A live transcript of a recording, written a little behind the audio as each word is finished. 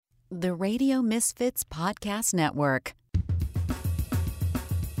The Radio Misfits Podcast Network.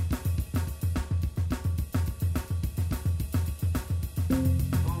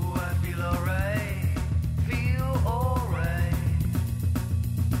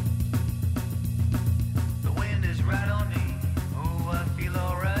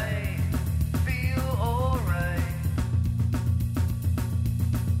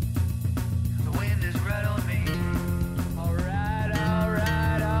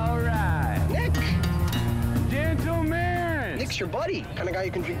 Your buddy, kind of guy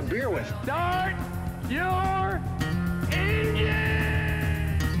you can drink a beer with. Start your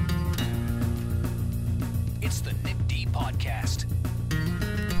engine! It's the Nick D Podcast.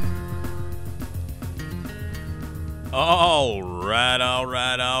 All right.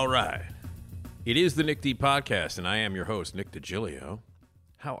 It is the Nick D Podcast, and I am your host, Nick DiGilio.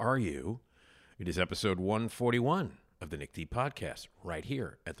 How are you? It is episode 141 of the Nick D Podcast, right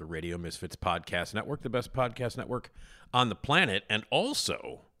here at the Radio Misfits Podcast Network, the best podcast network on the planet, and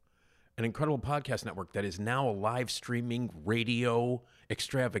also an incredible podcast network that is now a live streaming radio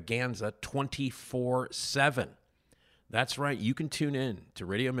extravaganza 24/7. That's right, you can tune in to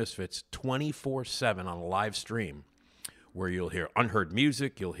Radio Misfits 24/7 on a live stream, where you'll hear unheard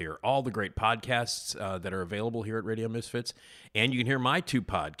music, you'll hear all the great podcasts that are available here at Radio Misfits, and you can hear my two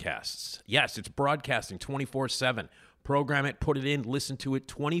podcasts. Yes, it's broadcasting 24/7. Program it, put it in, listen to it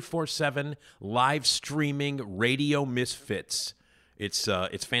 24/7, live streaming Radio Misfits. It's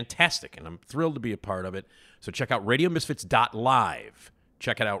fantastic, and I'm thrilled to be a part of it. So check out radiomisfits.live.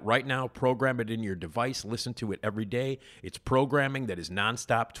 Check it out right now. Program it in your device. Listen to it every day. It's programming that is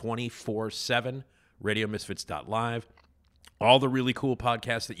nonstop 24/7, radiomisfits.live. All the really cool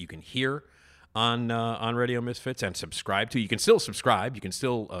podcasts that you can hear on Radio Misfits and subscribe to. You can still subscribe. You can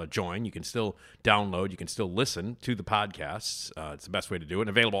still join. You can still download. You can still listen to the podcasts. It's the best way to do it. And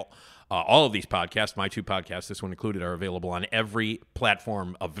available, all of these podcasts, my two podcasts, this one included, are available on every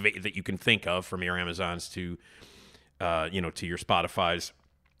platform that you can think of, from your Amazons to, to your Spotifys,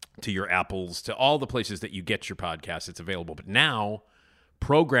 to your Apples, to all the places that you get your podcasts. It's available. But now,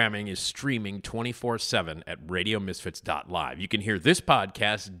 programming is streaming 24/7 at radiomisfits.live. You can hear this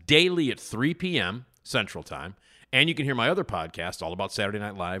podcast daily at 3 p.m. Central Time, and you can hear my other podcast, all about Saturday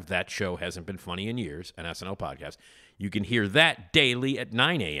Night Live. That show hasn't been funny in years, an SNL podcast. You can hear that daily at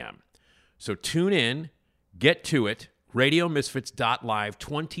 9 a.m. So tune in, get to it, radiomisfits.live,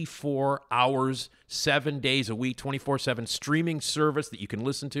 24 hours, 7 days a week, 24/7 streaming service that you can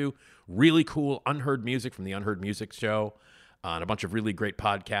listen to. Really cool unheard music from the Unheard Music Show. And a bunch of really great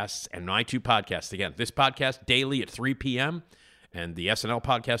podcasts, and my two podcasts. Again, this podcast daily at 3 p.m., and the SNL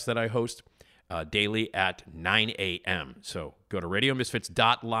podcast that I host daily at 9 a.m. So go to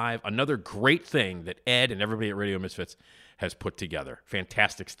radiomisfits.live. Another great thing that Ed and everybody at Radio Misfits has put together.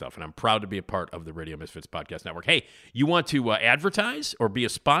 Fantastic stuff, and I'm proud to be a part of the Radio Misfits Podcast Network. Hey, you want to advertise or be a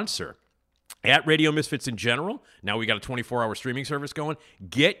sponsor at Radio Misfits in general? Now we got a 24-hour streaming service going.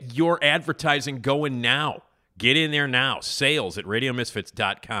 Get your advertising going now. Get in there now. Sales at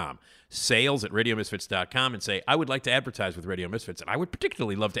radiomisfits.com. Sales at radiomisfits.com, and say, I would like to advertise with Radio Misfits, and I would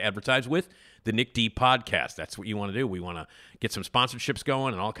particularly love to advertise with the Nick D Podcast. That's what you want to do. We want to get some sponsorships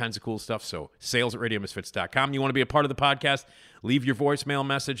going and all kinds of cool stuff. So sales at radiomisfits.com. You want to be a part of the podcast? Leave your voicemail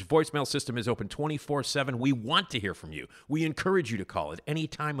message. Voicemail system is open 24/7. We want to hear from you. We encourage you to call at any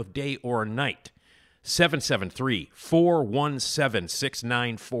time of day or night.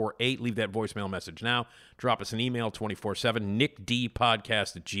 773-417-6948. Leave that voicemail message now. Drop us an email 24/7,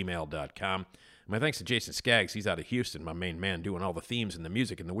 nickdpodcast@gmail.com. My thanks to Jason Skaggs. He's out of Houston, my main man, doing all the themes and the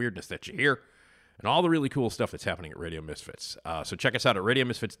music and the weirdness that you hear and all the really cool stuff that's happening at Radio Misfits. So check us out at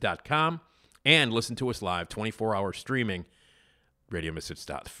radiomisfits.com and listen to us live, 24-hour streaming,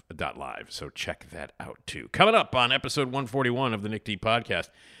 radiomisfits.live. So check that out, too. Coming up on episode 141 of the Nick D Podcast,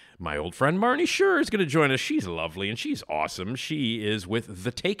 my old friend Marnie Shure is going to join us. She's lovely and she's awesome. She is with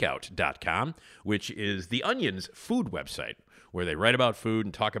thetakeout.com, which is The Onion's food website, where they write about food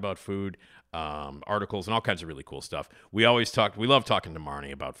and talk about food, articles and all kinds of really cool stuff. We love talking to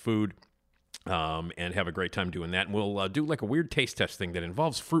Marnie about food, and have a great time doing that. And we'll do like a weird taste test thing that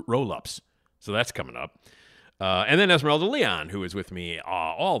involves fruit roll-ups. So that's coming up. And then Esmeralda Leon, who is with me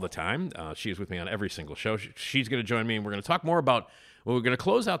all the time. She is with me on every single show. She's going to join me, and we're going to talk more about, well, we're going to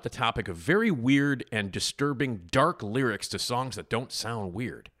close out the topic of very weird and disturbing dark lyrics to songs that don't sound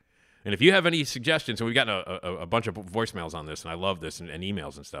weird. And if you have any suggestions, and we've gotten a bunch of voicemails on this, and I love this, and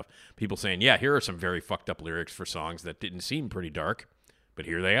emails and stuff, people saying, yeah, here are some very fucked up lyrics for songs that didn't seem pretty dark, but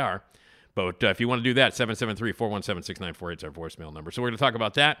here they are. But if you want to do that, 773-417-6948 is our voicemail number. So we're going to talk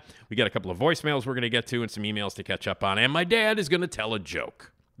about that. We got a couple of voicemails we're going to get to and some emails to catch up on. And my dad is going to tell a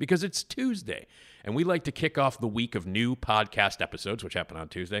joke. because it's Tuesday. And we like to kick off the week of new podcast episodes, which happen on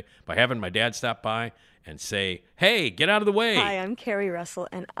Tuesday, by having my dad stop by and say, hey, get out of the way. Hi, I'm Carrie Russell,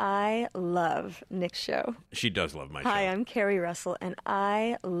 and I love Nick's show. She does love my show. Hi, I'm Carrie Russell, and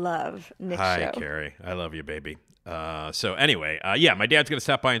I love Nick's show. Hi, Carrie. I love you, baby. So anyway, my dad's going to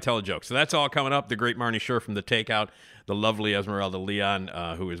stop by and tell a joke. So that's all coming up. The great Marnie Shure from The Takeout, the lovely Esmeralda Leon,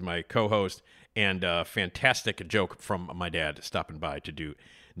 who is my co-host, and a fantastic joke from my dad stopping by to do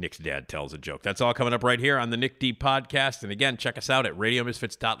Nick's Dad Tells a Joke. That's all coming up right here on the Nick D Podcast. And again, check us out at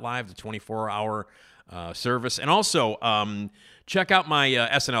radiomisfits.live, the 24-hour service. And also, check out my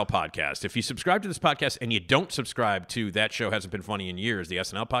SNL podcast. If you subscribe to this podcast and you don't subscribe to That Show Hasn't Been Funny in Years, the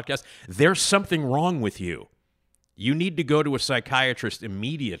SNL podcast, there's something wrong with you. You need to go to a psychiatrist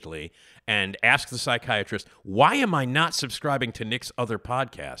immediately and ask the psychiatrist, why am I not subscribing to Nick's other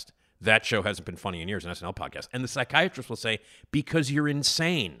podcast? That Show Hasn't Been Funny in Years, an SNL podcast. And the psychiatrist will say, because you're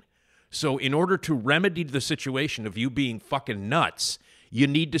insane. So in order to remedy the situation of you being fucking nuts, you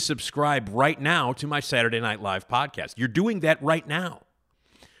need to subscribe right now to my Saturday Night Live podcast. You're doing that right now.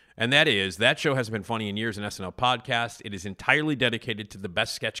 And that is, That Show Hasn't Been Funny in Years, an SNL podcast. It is entirely dedicated to the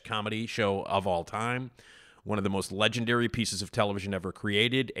best sketch comedy show of all time. One of the most legendary pieces of television ever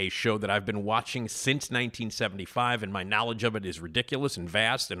created, a show that I've been watching since 1975, and my knowledge of it is ridiculous and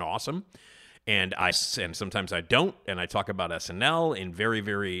vast and awesome. And sometimes I don't, and I talk about SNL in very,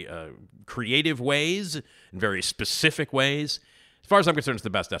 very creative ways, in very specific ways. As far as I'm concerned, it's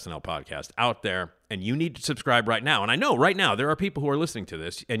the best SNL podcast out there, and you need to subscribe right now. And I know right now there are people who are listening to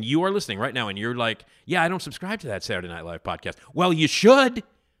this, and you are listening right now, and you're like, yeah, I don't subscribe to that Saturday Night Live podcast. Well, you should.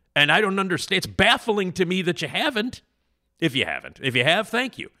 And I don't understand. It's baffling to me that you haven't. If you haven't. If you have,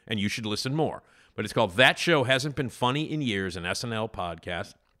 thank you. And you should listen more. But it's called That Show Hasn't Been Funny in Years, an SNL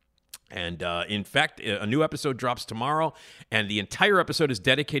podcast. And in fact, a new episode drops tomorrow. And the entire episode is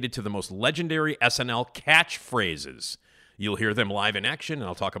dedicated to the most legendary SNL catchphrases. You'll hear them live in action, and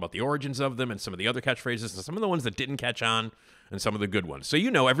I'll talk about the origins of them and some of the other catchphrases and some of the ones that didn't catch on and some of the good ones. So,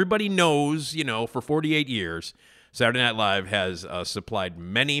 everybody knows, for 48 years, Saturday Night Live has supplied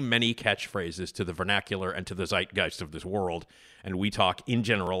many, many catchphrases to the vernacular and to the zeitgeist of this world. And we talk in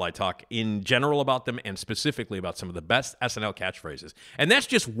general. I talk in general about them and specifically about some of the best SNL catchphrases. And that's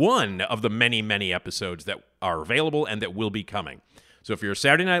just one of the many, many episodes that are available and that will be coming. So if you're a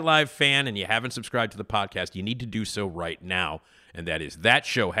Saturday Night Live fan and you haven't subscribed to the podcast, you need to do so right now. And that is That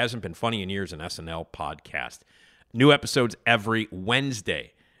Show Hasn't Been Funny in Years, an SNL podcast. New episodes every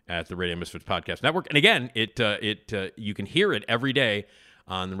Wednesday at the Radio Misfits Podcast Network. And again, you can hear it every day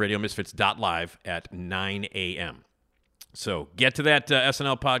on the radiomisfits.live at 9 a.m. So get to that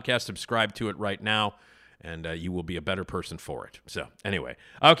SNL podcast, subscribe to it right now, and you will be a better person for it. So anyway,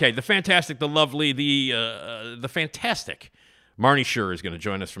 okay, the fantastic, the lovely, the fantastic Marnie Shure is going to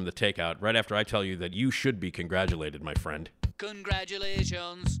join us from The Takeout right after I tell you that you should be congratulated, my friend.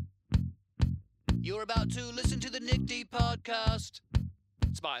 Congratulations. You're about to listen to the Nick D Podcast.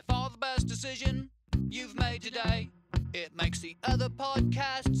 It's by far the best decision you've made today. It makes the other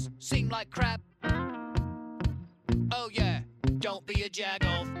podcasts seem like crap. Oh yeah, don't be a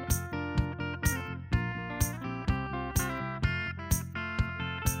jagoff.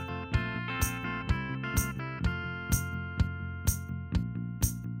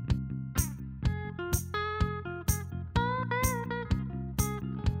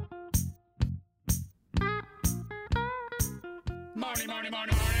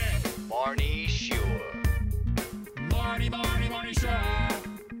 Marnie Shure. Marnie Shure.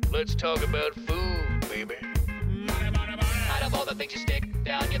 Let's talk about food, baby. Out of all the things you stick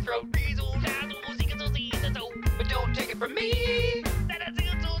down your throat, but don't take it from me.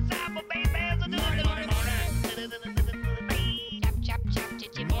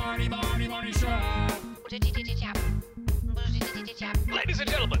 Marnie Shure. Ladies and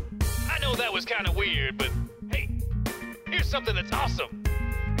gentlemen, I know that was kind of weird, but hey, here's something that's awesome.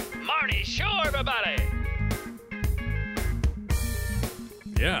 Marnie Shure, everybody!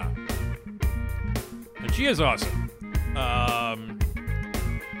 Yeah. And she is awesome.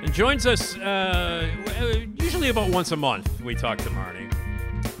 And joins us usually about once a month. We talk to Marnie.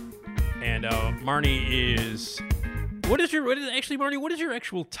 And Marnie is... Marnie, what is your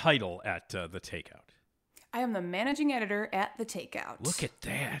actual title at The Takeout? I am the managing editor at The Takeout. Look at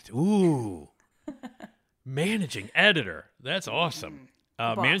that. Ooh. Managing editor. That's awesome.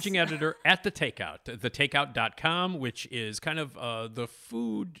 Managing editor at The Takeout, thetakeout.com, which is kind of the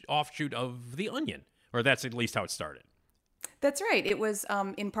food offshoot of The Onion, or that's at least how it started. That's right. It was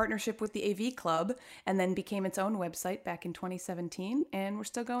in partnership with the AV Club and then became its own website back in 2017, and we're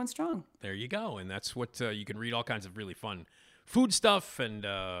still going strong. There you go. And that's what you can read all kinds of really fun food stuff, and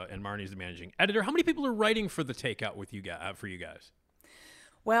Marnie's the managing editor. How many people are writing for the Takeout with you guys? For you guys?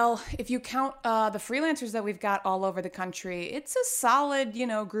 Well, if you count the freelancers that we've got all over the country, it's a solid,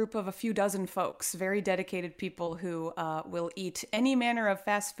 group of a few dozen folks, very dedicated people who will eat any manner of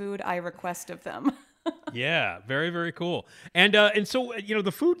fast food I request of them. Yeah, very, very cool. And so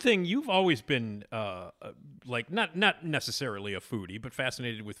the food thing, you've always been like not necessarily a foodie, but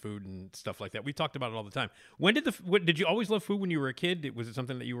fascinated with food and stuff like that. We talked about it all the time. Did you always love food when you were a kid? Was it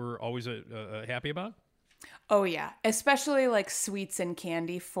something that you were always happy about? Oh yeah, especially like sweets and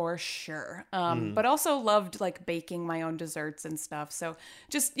candy for sure. But also loved like baking my own desserts and stuff. So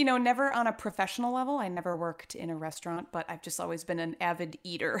just, never on a professional level. I never worked in a restaurant, but I've just always been an avid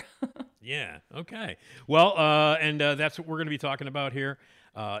eater. Yeah. Okay. Well, and that's what we're going to be talking about here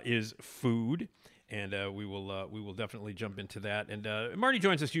is food. And we will definitely jump into that. And Marnie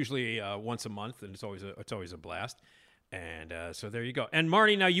joins us usually once a month, and it's always a blast. And so there you go. And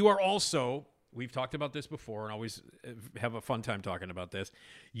Marnie, now you are also, we've talked about this before and always have a fun time talking about this.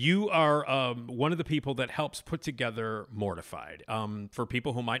 You are one of the people that helps put together Mortified. For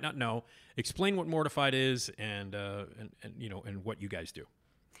people who might not know, explain what Mortified is and what you guys do.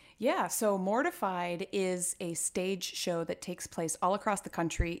 Yeah, so Mortified is a stage show that takes place all across the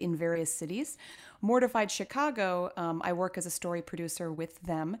country in various cities. Mortified Chicago, I work as a story producer with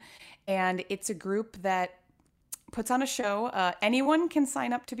them, and it's a group that puts on a show. Anyone can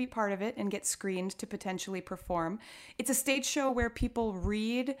sign up to be part of it and get screened to potentially perform. It's a stage show where people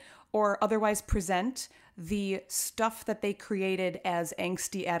read or otherwise present the stuff that they created as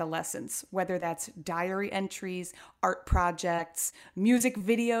angsty adolescents, whether that's diary entries, art projects, music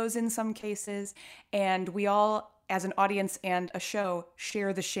videos in some cases, and we all, as an audience and a show,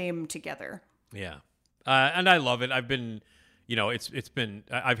 share the shame together. Yeah, and I love it. I've been...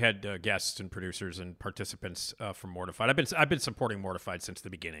 I've had guests and producers and participants from Mortified. I've been supporting Mortified since the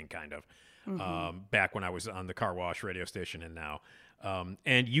beginning, kind of, back when I was on the Car Wash radio station and now.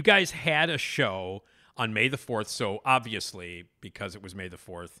 And you guys had a show on May the 4th, so obviously, because it was May the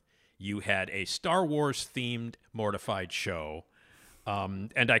 4th, you had a Star Wars themed Mortified show.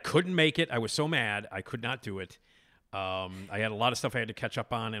 And I couldn't make it. I was so mad. I could not do it. I had a lot of stuff I had to catch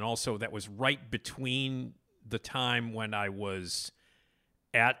up on, and also that was right between the time when I was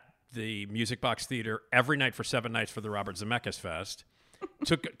at the Music Box Theater every night for 7 nights for the Robert Zemeckis Fest,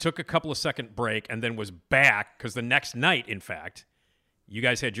 took a couple of second break, and then was back because the next night, in fact, you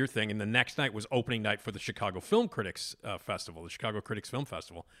guys had your thing, and the next night was opening night for the Chicago Film Critics Festival, the Chicago Critics Film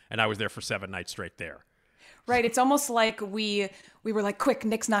Festival, and I was there for 7 nights straight there. Right, it's almost like we were like, quick,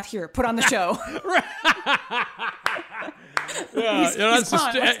 Nick's not here, put on the show. Yeah, he's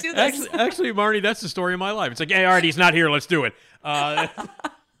gone. Let's do this. Actually, Marnie, that's the story of my life. It's like, hey, all right, he's not here. Let's do it. That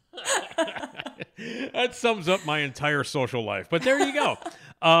sums up my entire social life. But there you go.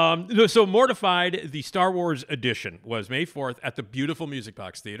 So Mortified, the Star Wars edition, was May 4th at the beautiful Music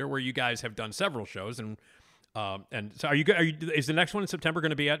Box Theater, where you guys have done several shows. And so, is the next one in September going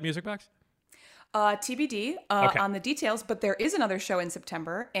to be at Music Box? TBD Okay. on the details, but there is another show in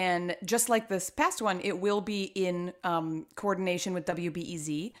September, and just like this past one, it will be in coordination with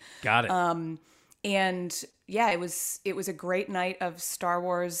WBEZ. Got it. And yeah, it was a great night of Star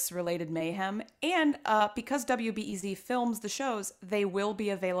Wars related mayhem, and because WBEZ films the shows, they will be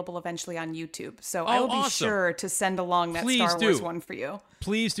available eventually on YouTube. So I will be sure to send along that Star Wars one for you.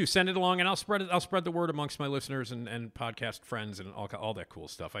 Please do send it along, and I'll spread the word amongst my listeners and podcast friends and all that cool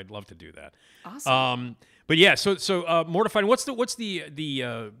stuff. I'd love to do that. Awesome. But yeah, so Mortified. What's the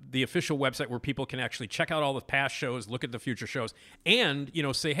official website where people can actually check out all the past shows, look at the future shows, and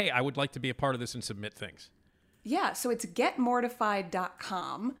say, hey, I would like to be a part of this and submit things. Yeah, so it's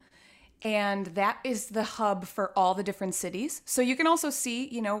getmortified.com. And that is the hub for all the different cities. So you can also see,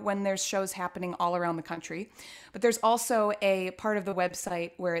 when there's shows happening all around the country. But there's also a part of the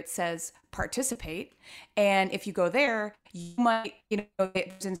website where it says participate. And if you go there, you might,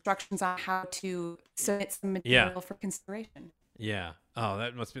 get instructions on how to submit some material for consideration. Yeah. Oh,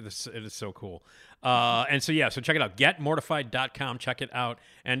 that must be this. It is so cool. And so check it out. Getmortified.com. Check it out,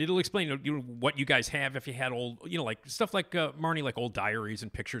 and it'll explain what you guys have. If you had old, like stuff like Marnie, like old diaries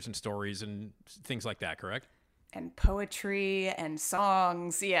and pictures and stories and things like that. Correct. And poetry and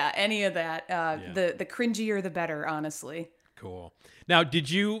songs. Yeah, any of that. The cringier, the better. Honestly. Cool. Now, did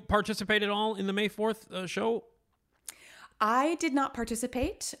you participate at all in the May 4th show? I did not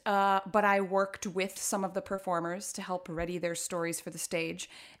participate, but I worked with some of the performers to help ready their stories for the stage.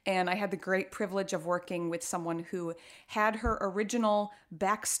 And I had the great privilege of working with someone who had her original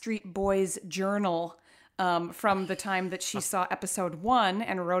Backstreet Boys journal from the time that she saw episode 1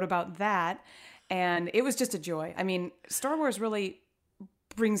 and wrote about that. And it was just a joy. I mean, Star Wars really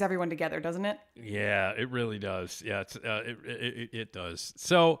brings everyone together, doesn't it? Yeah, it really does. Yeah, it does.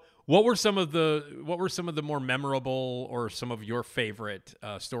 So, what were some of the more memorable or some of your favorite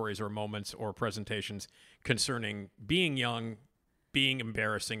stories or moments or presentations concerning being young, being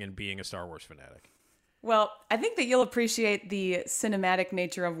embarrassing, and being a Star Wars fanatic? Well, I think that you'll appreciate the cinematic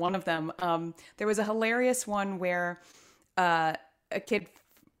nature of one of them. There was a hilarious one where a kid,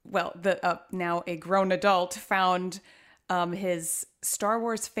 now a grown adult, found his Star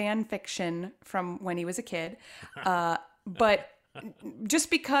Wars fan fiction from when he was a kid. But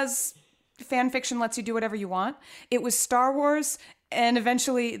just because fan fiction lets you do whatever you want, it was Star Wars, and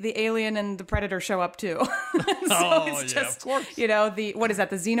eventually the alien and the predator show up too. Of course. What is that?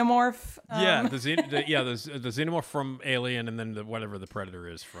 The xenomorph? The xenomorph from Alien, and then whatever the predator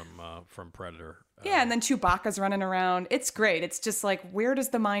is from Predator. And then Chewbacca's running around. It's great. It's just like, where does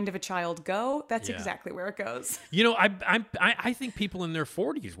the mind of a child go? That's exactly where it goes. I think people in their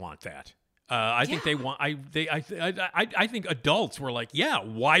 40s want that. I think they want. I think adults were like, yeah,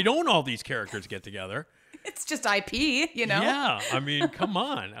 why don't all these characters get together? It's just IP, you know? Yeah, I mean, come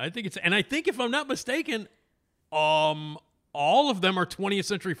on. I think if I'm not mistaken, all of them are 20th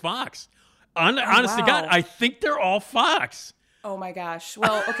Century Fox. Honest to God, I think they're all Fox. Oh my gosh.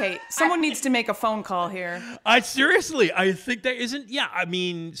 Well, okay, someone needs to make a phone call here. I think that isn't. Yeah, I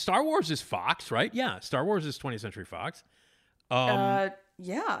mean, Star Wars is Fox, right? Yeah, Star Wars is 20th Century Fox. Yeah,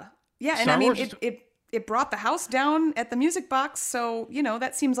 and I mean, it brought the house down at the Music Box, so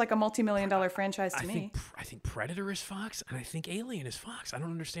that seems like a multi-million-dollar franchise to me. I think Predator is Fox, and I think Alien is Fox. I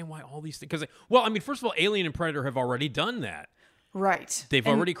don't understand why all these things. Because, first of all, Alien and Predator have already done that. Right. They've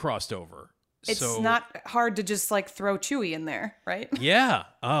already crossed over. It's not hard to just throw Chewie in there, right? Yeah.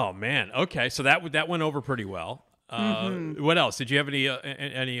 Oh man. Okay. So that went over pretty well. What else? Did you have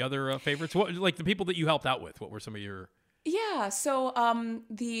any other favorites? What, like the people that you helped out with? What were some of your? Yeah, so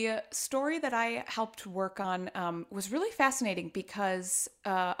the story that I helped work on was really fascinating because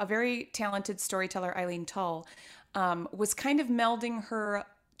a very talented storyteller, Eileen Tull, was kind of melding her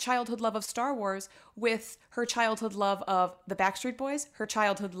childhood love of Star Wars with her childhood love of the Backstreet Boys, her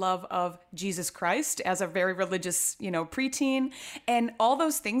childhood love of Jesus Christ as a very religious, preteen, and all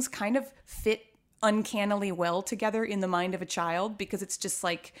those things kind of fit uncannily well together in the mind of a child because it's just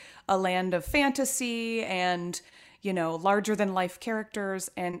like a land of fantasy and larger than life characters.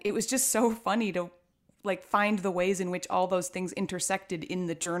 And it was just so funny to find the ways in which all those things intersected in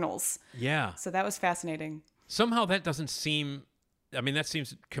the journals. Yeah. So that was fascinating. Somehow that doesn't seem, that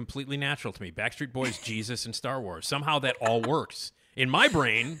seems completely natural to me. Backstreet Boys, Jesus, and Star Wars. Somehow that all works. In my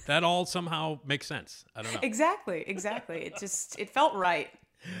brain, that all somehow makes sense. I don't know. Exactly. It felt right.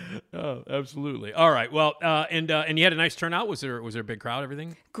 Oh, absolutely. All right. Well, and you had a nice turnout. Was there a big crowd?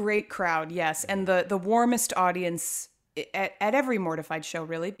 Everything? Great crowd, yes, and the warmest audience at every Mortified show,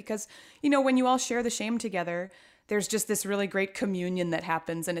 really, because when you all share the shame together, there's just this really great communion that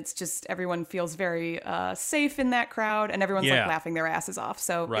happens, and it's just everyone feels very safe in that crowd, and everyone's laughing their asses off.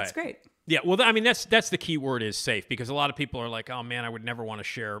 So It's great. Yeah. Well, that's the key word is safe, because a lot of people are like, oh man, I would never want to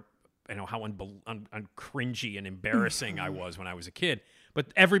share, how cringy and embarrassing I was when I was a kid. But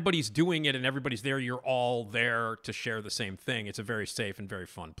everybody's doing it and everybody's there. You're all there to share the same thing. It's a very safe and very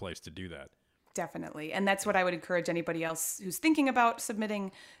fun place to do that. Definitely. And that's what I would encourage anybody else who's thinking about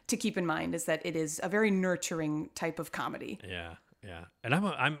submitting to keep in mind, is that it is a very nurturing type of comedy. Yeah. Yeah. And I'm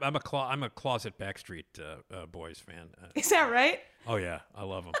a closet Backstreet Boys fan. Is that right? Oh yeah. I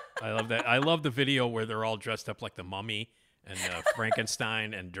love them. I love that. I love the video where they're all dressed up like the Mummy and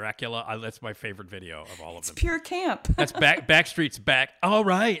Frankenstein and Dracula. That's my favorite video of all of them. It's pure camp. That's Backstreet's Back. All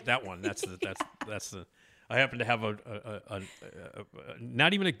right, that one. That's the. I happen to have a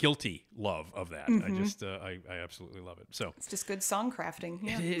not even a guilty love of that. I absolutely love it. So it's just good song crafting.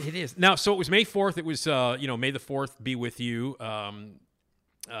 Yeah. It is. Now, so it was May 4th. It was May the 4th be with you.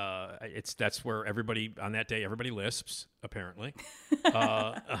 That's where everybody on that day lisps apparently.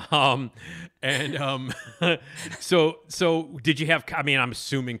 So did you have? I'm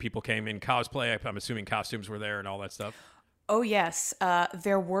assuming people came in cosplay. I'm assuming costumes were there and all that stuff. Oh yes,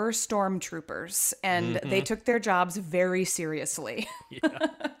 there were stormtroopers, and they took their jobs very seriously.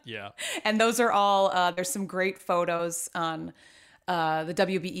 Yeah. And those are all. There's some great photos on the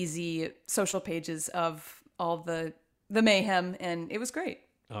WBEZ social pages of all the mayhem, and it was great.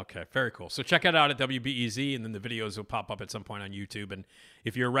 Okay, very cool. So check it out at WBEZ, and then the videos will pop up at some point on YouTube. And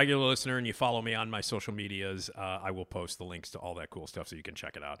if you're a regular listener and you follow me on my social medias, I will post the links to all that cool stuff so you can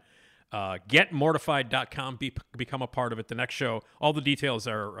check it out. GetMortified.com, become a part of it. The next show, all the details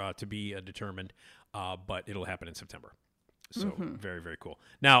are to be determined, but it'll happen in September. So very, very cool.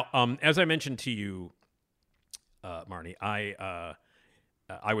 Now, as I mentioned to you, Marnie, I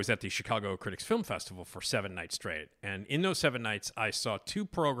was at the Chicago Critics Film Festival for 7 nights straight. And in those 7 nights, I saw 2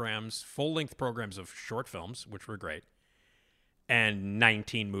 programs, full-length programs of short films, which were great, and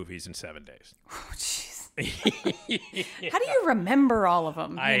 19 movies in 7 days. Oh, jeez. How do you remember all of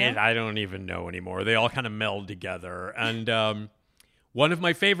them? I don't even know anymore. They all kind of meld together. And one of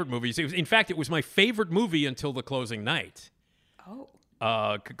my favorite movies, it was my favorite movie until the closing night. Oh.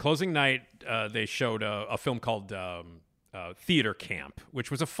 Closing night, they showed a film called Theater Camp, which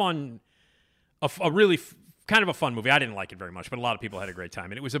was a really kind of a fun movie. I didn't like it very much, but a lot of people had a great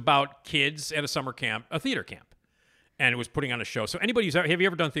time. And it was about kids at a summer camp, a theater camp. And it was putting on a show. So have you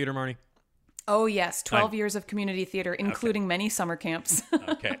ever done theater, Marnie? Oh, yes. 12 years of community theater, including many summer camps.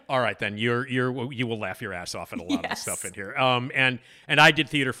 Okay. All right, then. You will laugh your ass off at a lot of the stuff in here. And I did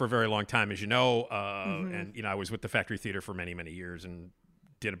theater for a very long time, as you know. And, I was with the Factory Theater for many, many years and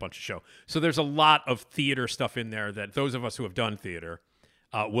did a bunch of shows. So there's a lot of theater stuff in there that those of us who have done theater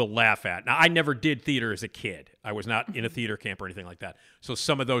will laugh at. Now, I never did theater as a kid. I was not in a theater camp or anything like that. So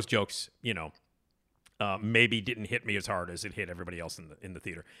some of those jokes, maybe didn't hit me as hard as it hit everybody else in the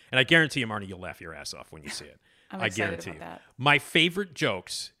theater. And I guarantee you, Marnie, you'll laugh your ass off when you see it. I guarantee about that. My favorite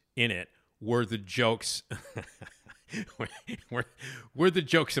jokes in it were the jokes were the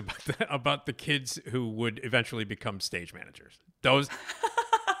jokes about the kids who would eventually become stage managers. That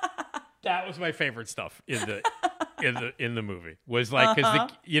was my favorite stuff in the movie. Was like, because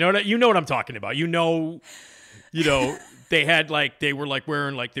you know what I'm talking about. They had they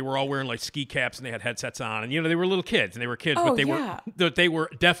were all wearing ski caps and they had headsets on, and they were little kids and they were kids, but they were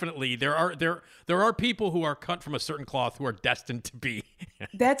definitely there are people who are cut from a certain cloth who are destined to be.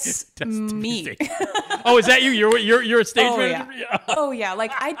 That's me. Oh, is that you? You're a stage manager? Yeah. Oh yeah.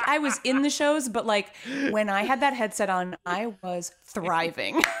 Like I was in the shows, but when I had that headset on, I was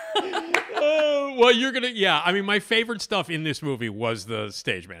thriving. Well, I mean, my favorite stuff in this movie was the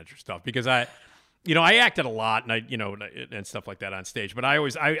stage manager stuff because I acted a lot and and stuff like that on stage, but I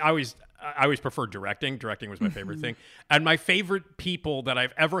always preferred directing. Directing was my favorite thing. And my favorite people that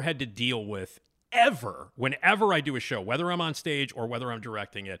I've ever had to deal with whenever I do a show, whether I'm on stage or whether I'm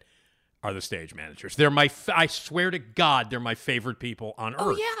directing it, are the stage managers. I swear to God, they're my favorite people on earth.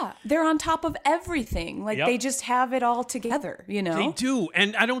 Oh yeah. They're on top of everything. They just have it all together, They do.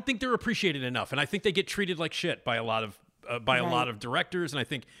 And I don't think they're appreciated enough. And I think they get treated like shit by a lot of directors. And I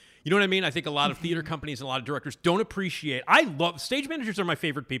think, you know what I mean? I think a lot of theater companies and a lot of directors don't appreciate. Stage managers are my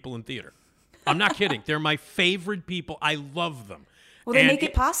favorite people in theater. I'm not kidding. They're my favorite people. I love them. Well, they make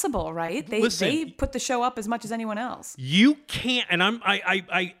it possible, right? They put the show up as much as anyone else. You can't, and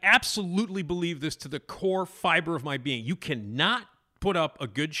I absolutely believe this to the core fiber of my being. You cannot put up a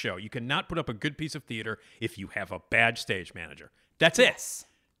good show. You cannot put up a good piece of theater if you have a bad stage manager. That's it.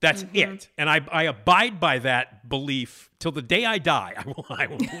 That's it. And I abide by that belief till the day I die. I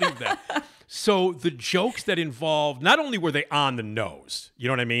will believe that. So the jokes that involved, not only were they on the nose, you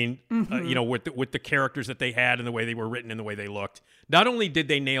know what I mean? With the characters that they had and the way they were written and the way they looked. Not only did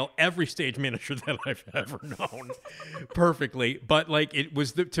they nail every stage manager that I've ever known perfectly, but it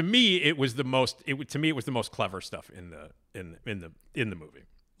was to me it was the most clever stuff in the movie.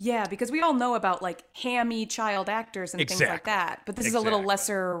 Yeah, because we all know about hammy child actors and things like that, but this is a little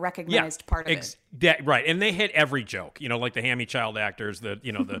lesser recognized part of it. Right, and they hit every joke, like the hammy child actors, and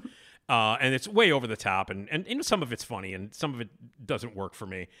it's way over the top, and some of it's funny and some of it doesn't work for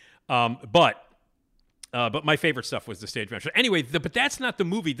me, but my favorite stuff was the stage manager. Anyway, but that's not the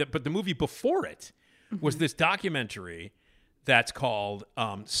movie. But the movie before it was this documentary that's called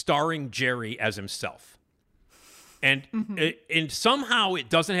 "Starring Jerry as Himself." And and somehow it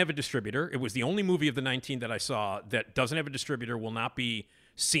doesn't have a distributor. It was the only movie of the 19 that I saw that doesn't have a distributor, will not be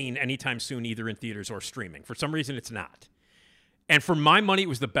seen anytime soon, either in theaters or streaming. For some reason, it's not. And for my money, it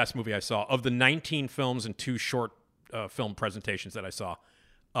was the best movie I saw. Of the 19 films and 2 short film presentations that I saw,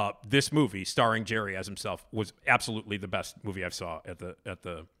 this movie, starring Jerry as himself, was absolutely the best movie I saw at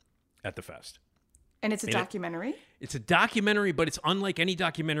the fest. And it's a documentary? It's a documentary, but it's unlike any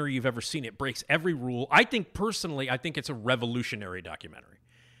documentary you've ever seen. It breaks every rule. I think it's a revolutionary documentary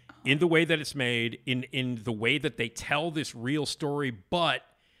in the way that it's made, in the way that they tell this real story. But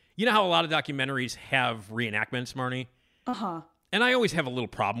you know how a lot of documentaries have reenactments, Marnie? Uh-huh. And I always have a little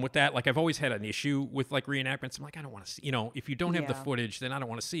problem with that. I've always had an issue with reenactments. I'm I don't want to see, if you don't have the footage, then I don't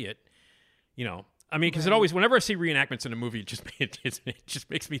want to see it. I mean, because whenever I see reenactments in a movie, it just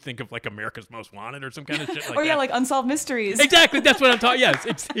makes me think of America's Most Wanted or some kind of shit like that. Or Unsolved Mysteries. Exactly, that's what I'm talking.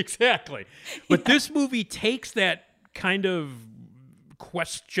 Yes, exactly. But this movie takes that kind of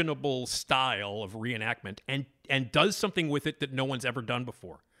questionable style of reenactment and and does something with it that no one's ever done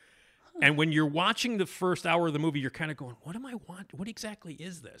before. And when you're watching the first hour of the movie, you're kind of going, what am I want? What exactly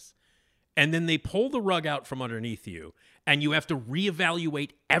is this? And then they pull the rug out from underneath you, and you have to reevaluate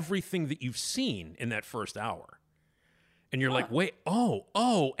everything that you've seen in that first hour. And you're like, wait,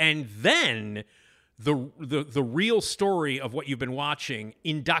 and then the real story of what you've been watching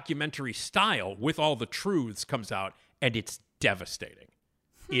in documentary style with all the truths comes out, and it's devastating.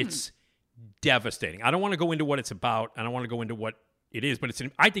 It's devastating. I don't want to go into what it's about. I don't want to go into what it is, but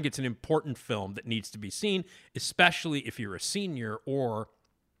I think it's an important film that needs to be seen, especially if you're a senior or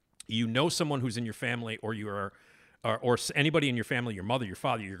you know someone who's in your family, or you are, or anybody in your family, your mother, your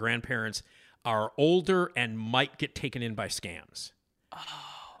father, your grandparents are older and might get taken in by scams.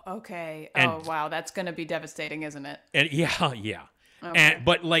 Oh, okay. And, wow, that's going to be devastating, isn't it? And yeah. Okay. And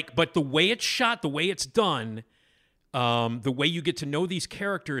but the way it's shot, the way it's done, the way you get to know these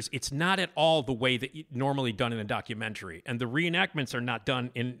characters, it's not at all the way that normally done in a documentary. And the reenactments are not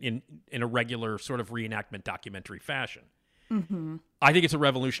done in a regular sort of reenactment documentary fashion. Mm-hmm. I think it's a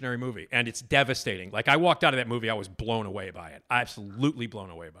revolutionary movie, and it's devastating. Like, I walked out of that movie, I was blown away by it. Absolutely blown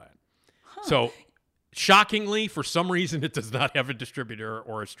away by it. Huh. So, shockingly, for some reason, it does not have a distributor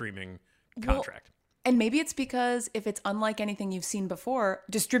or a streaming contract. Well, and maybe it's because if it's unlike anything you've seen before,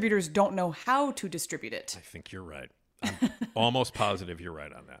 distributors don't know how to distribute it. I think you're right. I'm almost positive you're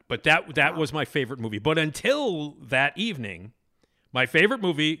right on that. But that was my favorite movie. But until that evening, my favorite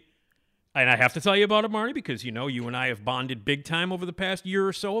movie, and I have to tell you about it, Marnie, because you and I have bonded big time over the past year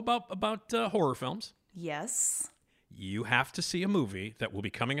or so about horror films. Yes. You have to see a movie that will be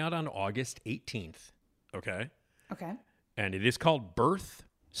coming out on August 18th. Okay? Okay. And it is called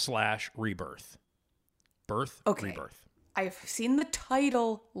Birth/Rebirth. Rebirth. I've seen the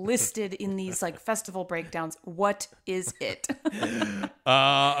title listed in these festival breakdowns. What is it?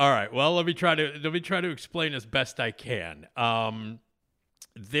 All right. Well, let me try to explain as best I can.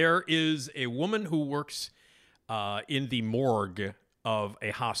 There is a woman who works in the morgue of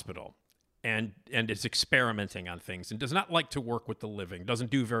a hospital and is experimenting on things and does not like to work with the living,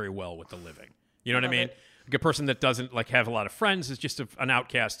 doesn't do very well with the living. You know what I mean? Like a person that doesn't have a lot of friends, is just an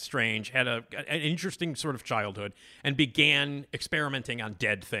outcast, strange, had an interesting sort of childhood and began experimenting on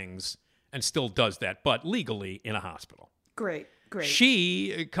dead things and still does that, but legally in a hospital. Great.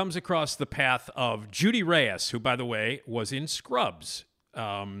 She comes across the path of Judy Reyes, who, by the way, was in Scrubs.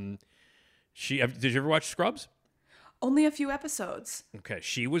 Did you ever watch Scrubs? Only a few episodes. Okay,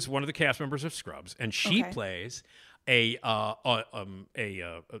 she was one of the cast members of Scrubs, and she plays the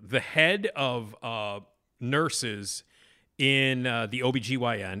head of nurses in the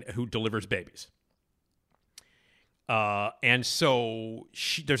OBGYN who delivers babies. And so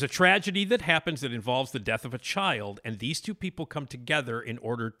there's a tragedy that happens that involves the death of a child, and these two people come together in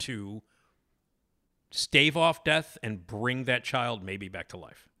order to stave off death and bring that child maybe back to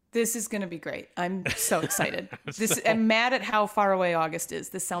life. This is going to be great. I'm so excited. I'm mad at how far away August is.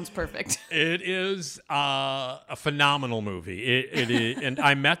 This sounds perfect. It is a phenomenal movie. It is, and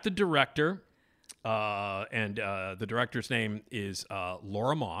I met the director, and the director's name is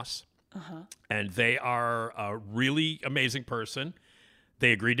Laura Moss, and they are a really amazing person.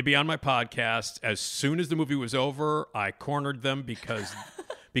 They agreed to be on my podcast. As soon as the movie was over, I cornered them because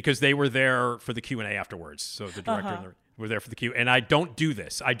they were there for the Q&A afterwards. So the director and were there for the Q. And I don't do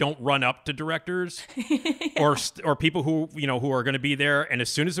this. I don't run up to directors or people who are going to be there. And as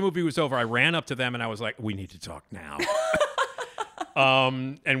soon as the movie was over, I ran up to them and I was like, we need to talk now.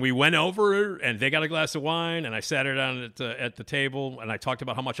 And we went over and they got a glass of wine and I sat her down at the table and I talked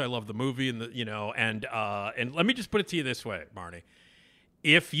about how much I love the movie and and let me just put it to you this way, Marnie.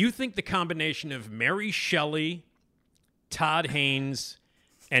 If you think the combination of Mary Shelley, Todd Haynes,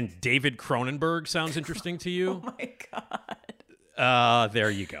 and David Cronenberg sounds interesting to you? Oh my God. There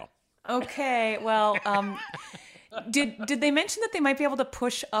you go. Okay, well, did they mention that they might be able to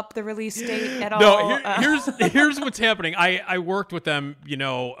push up the release date at all? No, here's what's happening. I worked with them,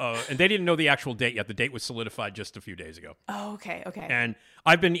 and they didn't know the actual date yet. The date was solidified just a few days ago. Oh, okay. And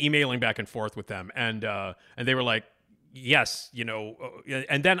I've been emailing back and forth with them, and they were like, yes,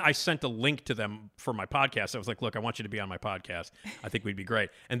 and then I sent a link to them for my podcast. I was like, look, I want you to be on my podcast. I think we'd be great.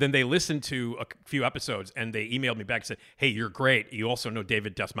 And then they listened to a few episodes and they emailed me back and said, hey, you're great. You also know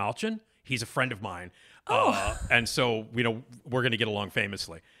David Desmalchin? He's a friend of mine. And so, we're going to get along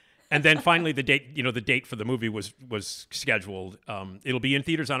famously. And then finally the date for the movie was scheduled. It'll be in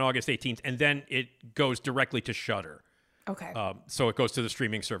theaters on August 18th. And then it goes directly to Shudder. Okay. So it goes to the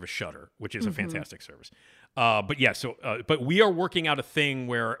streaming service Shudder, which is a fantastic service. But we are working out a thing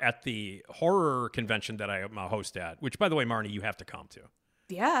where at the horror convention that I'm a host at, which, by the way, Marnie, you have to come to.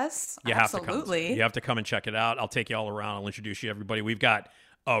 Yes, You have to come. absolutely. You have to come and check it out. I'll take you all around. I'll introduce you to everybody. We've got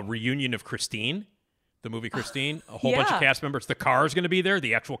a reunion of Christine, the movie Christine. A whole bunch of cast members. The car is going to be there.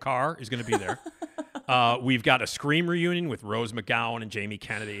 The actual car is going to be there. We've got a Scream reunion with Rose McGowan and Jamie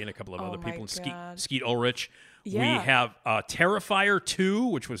Kennedy and a couple of other people. And Skeet Ulrich. Yeah. We have Terrifier 2,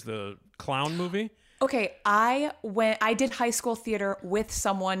 which was the clown movie. Okay, I did high school theater with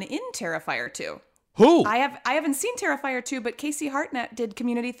someone in Terrifier 2. Who? I haven't seen Terrifier 2, but Casey Hartnett did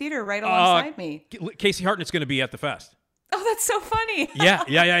community theater right alongside me. Casey Hartnett's going to be at the fest. Oh, that's so funny. Yeah.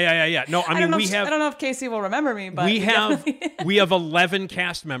 No, I mean, I don't know if Casey will remember me, but we have 11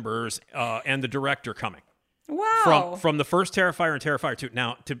 cast members and the director coming. Wow. From the first Terrifier and Terrifier 2.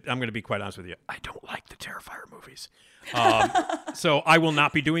 Now, I'm going to be quite honest with you. I don't like the Terrifier movies. So I will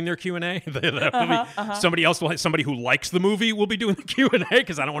not be doing their Q&A. Somebody else somebody who likes the movie will be doing the Q&A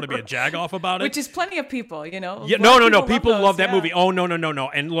because I don't want to be a jagoff about it. Which is plenty of people, you know. Yeah, no. People love that movie. Oh, no.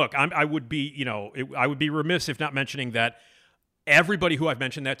 And look, I would be, I would be remiss if not mentioning that everybody who I've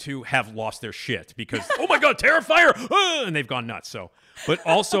mentioned that to have lost their shit because, oh my God, Terrifier! And they've gone nuts. So, but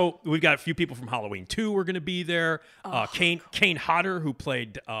also we've got a few people from Halloween 2 are going to be there. Kane Hodder, who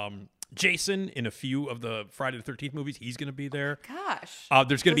played Jason in a few of the Friday the 13th movies, he's going to be there. Gosh.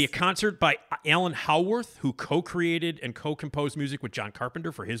 There's going to be a concert by Alan Howarth, who co-created and co-composed music with John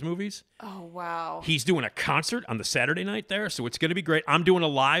Carpenter for his movies. Oh, wow. He's doing a concert on the Saturday night there, so it's going to be great. I'm doing a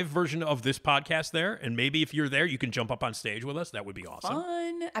live version of this podcast there, and maybe if you're there, you can jump up on stage with us. That would be awesome.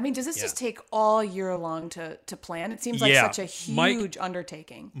 Fun. I mean, does this just take all year long to plan? It seems like such a huge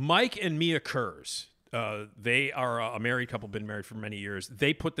undertaking. Mike and Mia Kurz, they are a married couple, been married for many years.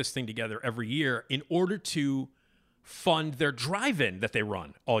 They put this thing together every year in order to fund their drive-in that they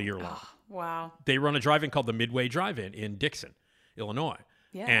run all year long. Oh, wow. They run a drive-in called the Midway Drive-In in Dixon, Illinois.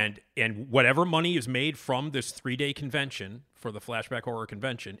 Yeah. And whatever money is made from this 3-day convention for the Flashback Horror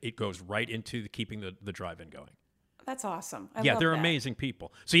Convention, it goes right into keeping the drive-in going. That's awesome. I Yeah, love they're that. amazing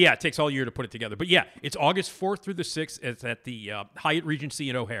people. So yeah, it takes all year to put it together. But yeah, it's August 4th through the 6th. It's at the Hyatt Regency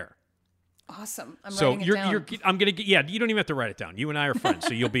in O'Hare. Awesome. I'm So writing it down. I'm gonna get. Yeah, you don't even have to write it down. You and I are friends,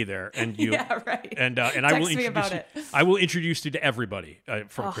 so you'll be there, and you. Yeah, right. And I will Text me introduce about you. it. I will introduce you to everybody,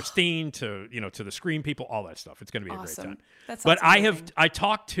 from Christine to to the Scream people, all that stuff. It's going to be a great Awesome. time. That But sounds amazing. I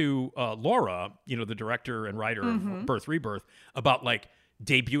talked to Laura, the director and writer of Birth Rebirth, about like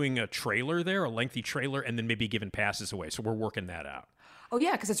debuting a trailer there, a lengthy trailer, and then maybe giving passes away. So we're working that out. Oh,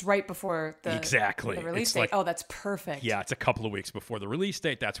 yeah, because it's right before the release It's date. like- That's perfect. Yeah, it's a couple of weeks before the release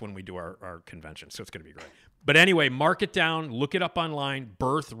date. That's when we do our convention. So it's going to be great. But anyway, mark it down. Look it up online.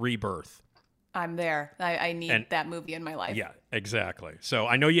 Birth Rebirth. I'm there. I need that movie in my life. Yeah, exactly. So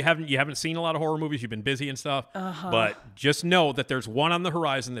I know you haven't seen a lot of horror movies. You've been busy and stuff. But just know that there's one on the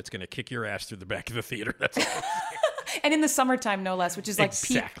horizon that's going to kick your ass through the back of the theater. That's all. And in the summertime, no less, which is like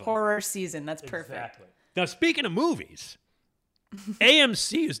peak Exactly. horror season. That's perfect. Exactly. Now, speaking of movies,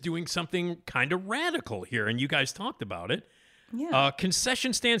 AMC is doing something kind of radical here, and you guys talked about it. Yeah.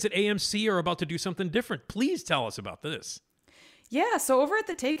 Concession stands at AMC are about to do something different. Please tell us about this. Yeah, so over at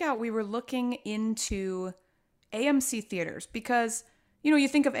the Takeout, we were looking into AMC theaters because, you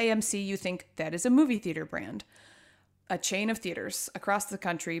think of AMC, you think that is a movie theater brand, a chain of theaters across the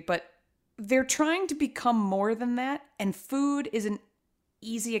country, but they're trying to become more than that, and food is an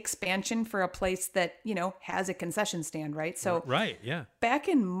easy expansion for a place that, has a concession stand, right? So Right, yeah. back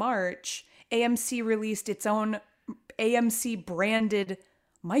in March, AMC released its own AMC branded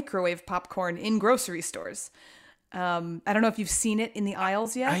microwave popcorn in grocery stores. I don't know if you've seen it in the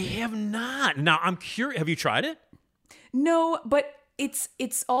aisles yet. I have not. Now, I'm curious. Have you tried it? No, but it's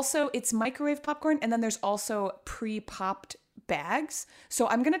microwave popcorn, and then there's also pre-popped bags. So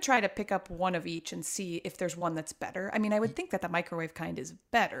I'm going to try to pick up one of each and see if there's one that's better. I mean, I would think that the microwave kind is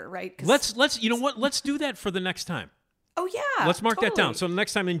better, right? 'Cause- Let's you know what? Let's do that for the next time. Oh, yeah. Let's mark that down. totally. So the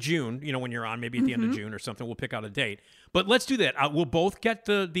next time in June, when you're on, maybe at the end of June or something, we'll pick out a date. But let's do that. We'll both get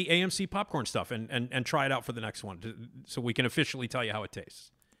the AMC popcorn stuff and try it out for the next one so we can officially tell you how it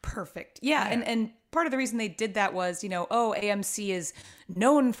tastes. Perfect. Yeah. And part of the reason they did that was, AMC is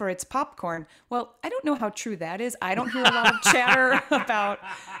known for its popcorn. Well, I don't know how true that is. I don't hear a lot of chatter about,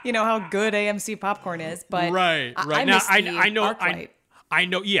 how good AMC popcorn is. But Right. I Now, miss the ArcLight. I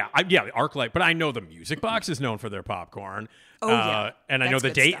know, the ArcLight, but I know the Music Box is known for their popcorn. Oh, yeah. And I know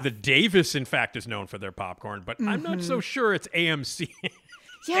That's the good stuff. the Davis, in fact, is known for their popcorn, but I'm not so sure it's AMC.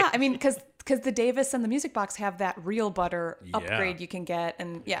 Yeah, I mean, because the Davis and the Music Box have that real butter upgrade you can get,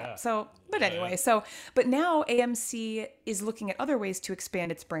 and but now AMC is looking at other ways to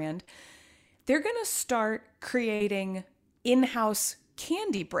expand its brand. They're gonna start creating in-house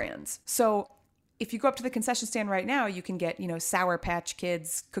candy brands. So if you go up to the concession stand right now, you can get, Sour Patch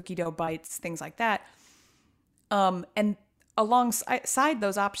Kids, cookie dough bites, things like that. And alongside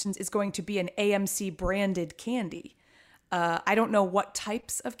those options is going to be an AMC branded candy. I don't know what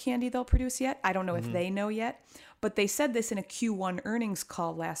types of candy they'll produce yet. I don't know if they know yet. But they said this in a Q1 earnings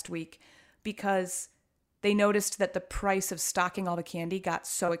call last week because they noticed that the price of stocking all the candy got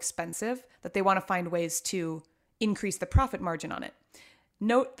so expensive that they want to find ways to increase the profit margin on it.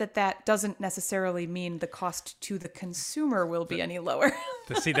 Note that doesn't necessarily mean the cost to the consumer will be any lower.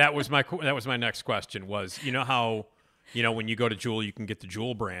 See, that was my next question was, how, when you go to Jewel, you can get the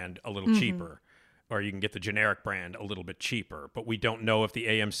Jewel brand a little cheaper, or you can get the generic brand a little bit cheaper, but we don't know if the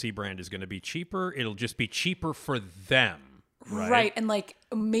AMC brand is going to be cheaper. It'll just be cheaper for them. Right. And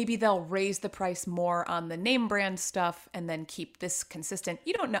maybe they'll raise the price more on the name brand stuff and then keep this consistent.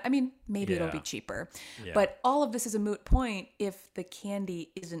 You don't know. I mean, maybe it'll be cheaper. Yeah. But all of this is a moot point if the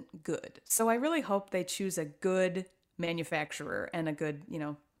candy isn't good. So I really hope they choose a good manufacturer and a good,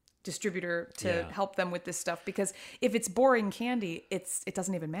 distributor to help them with this stuff. Because if it's boring candy, it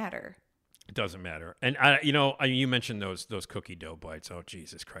doesn't even matter. It doesn't matter. And, you mentioned those cookie dough bites. Oh,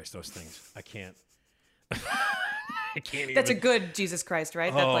 Jesus Christ, those things. I can't. I can't even. That's a good Jesus Christ,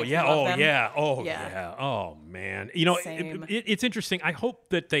 right? Oh, yeah. Oh, yeah. Oh, yeah. Oh, man. It's interesting. I hope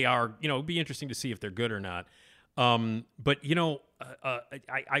that they are, it'd be interesting to see if they're good or not. But, you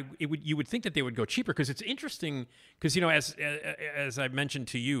would think that they would go cheaper because it's interesting because, as I mentioned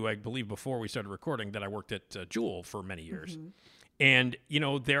to you, I believe before we started recording that I worked at Jewel for many years. And,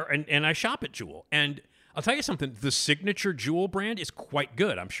 and I shop at Jewel. And I'll tell you something, the signature Jewel brand is quite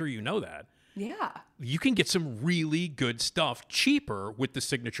good. I'm sure you know that. Yeah. You can get some really good stuff cheaper with the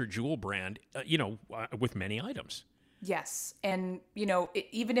signature Jewel brand, with many items. Yes. And,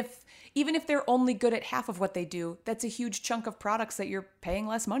 even if they're only good at half of what they do, that's a huge chunk of products that you're paying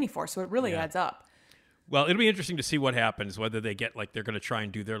less money for. So it really adds up. Well, it'll be interesting to see what happens, whether they get they're going to try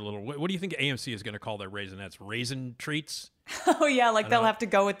and do their little, what do you think AMC is going to call their Raisinets? Raisin treats? Oh, yeah. They'll have to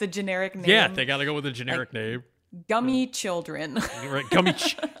go with the generic name. Yeah, they got to go with the generic name. Gummy children. Right,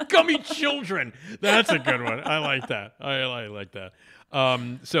 gummy children. That's a good one. I like that. I like that.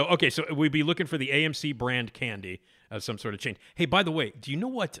 So we'd be looking for the AMC brand candy as some sort of change. Hey, by the way, do you know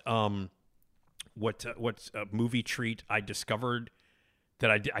what movie treat I discovered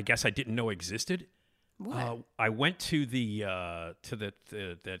that I guess I didn't know existed? What? I went to the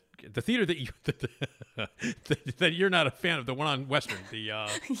theater that you're not a fan of, the one on Western,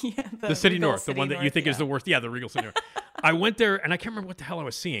 the City North, the one that you think is the worst. Yeah, the Regal City North. I went there and I can't remember what the hell I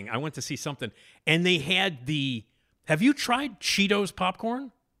was seeing. I went to see something and they had have you tried Cheetos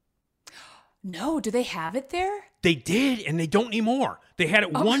popcorn? No, do they have it there? They did, and they don't anymore. They had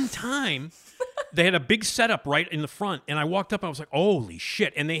it one time. They had a big setup right in the front, and I walked up and I was like, holy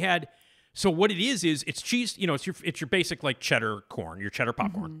shit. And they had, so what it is it's cheese, it's your basic cheddar corn, your cheddar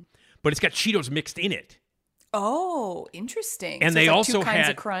popcorn, but it's got Cheetos mixed in it. Oh, interesting. And so they it's also two kinds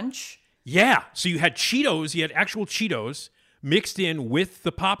had of crunch. Yeah, so you had Cheetos, you had actual Cheetos mixed in with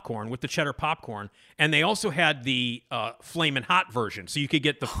the popcorn, with the cheddar popcorn, and they also had the Flamin' Hot version, so you could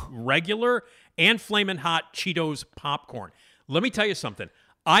get the regular and Flamin' Hot Cheetos popcorn. Let me tell you something.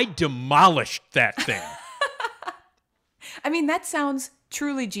 I demolished that thing. I mean, that sounds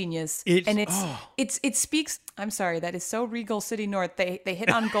truly genius. It speaks. I'm sorry, that is so Regal City North. They hit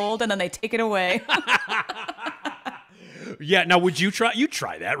on gold and then they take it away. Yeah. Now, would you try? You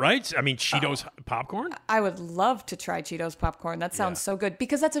try that, right? I mean, Cheetos popcorn. I would love to try Cheetos popcorn. That sounds so good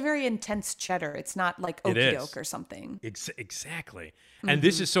because that's a very intense cheddar. It's not like okie doke or something. Exactly. And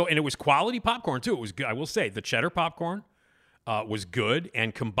this is and it was quality popcorn too. It was good. I will say the cheddar popcorn was good,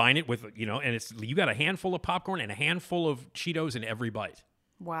 and combine it with and you got a handful of popcorn and a handful of Cheetos in every bite.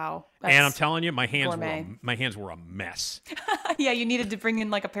 Wow. And I'm telling you, my hands were a mess. Yeah, you needed to bring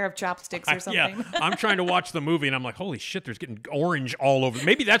in a pair of chopsticks or something. Yeah, I'm trying to watch the movie and I'm like, holy shit, there's getting orange all over.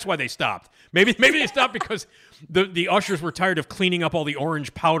 Maybe that's why they stopped. Maybe they stopped because the ushers were tired of cleaning up all the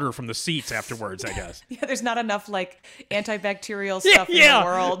orange powder from the seats afterwards, I guess. Yeah, there's not enough antibacterial stuff in the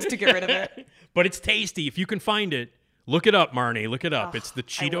world to get rid of it. But it's tasty. If you can find it, look it up, Marnie. Look it up. It's the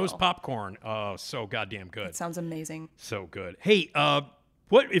Cheetos popcorn. Oh, so goddamn good. It sounds amazing. So good. Hey,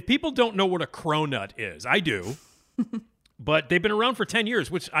 what if people don't know what a cronut is? I do. But they've been around for 10 years,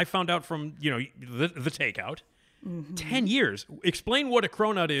 which I found out from, the takeout. 10 years. Explain what a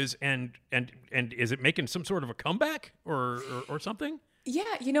cronut is and is it making some sort of a comeback or something?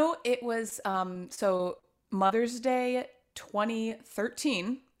 Yeah, it was so Mother's Day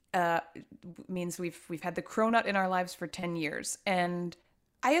 2013 means we've had the cronut in our lives for 10 years. And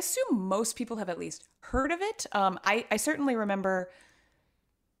I assume most people have at least heard of it. I certainly remember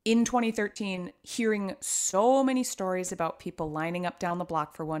in 2013, hearing so many stories about people lining up down the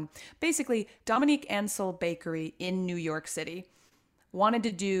block for one. Basically, Dominique Ansel Bakery in New York City wanted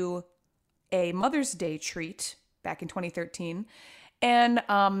to do a Mother's Day treat back in 2013. And,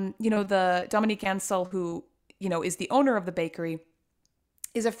 the Dominique Ansel, who, is the owner of the bakery,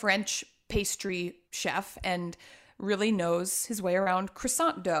 is a French pastry chef and really knows his way around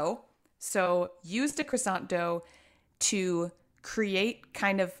croissant dough. So used a croissant dough to create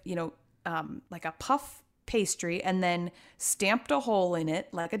kind of, like a puff pastry, and then stamped a hole in it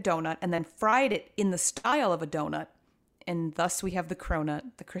like a donut, and then fried it in the style of a donut. And thus we have the cronut,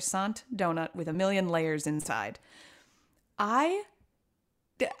 the croissant donut with a million layers inside.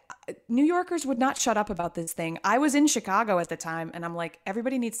 New Yorkers would not shut up about this thing. I was in Chicago at the time, and I'm like,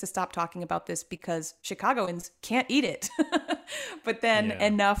 everybody needs to stop talking about this because Chicagoans can't eat it. But then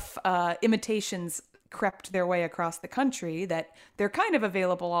enough imitations crept their way across the country that they're kind of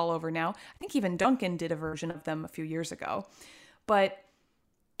available all over now. I think even Dunkin' did a version of them a few years ago. But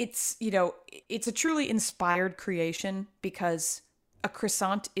it's, it's a truly inspired creation because a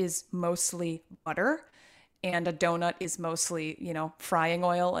croissant is mostly butter and a donut is mostly, frying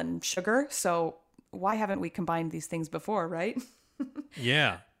oil and sugar. So why haven't we combined these things before, right?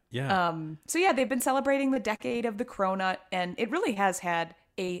 Yeah. So yeah, they've been celebrating the decade of the cronut, and it really has had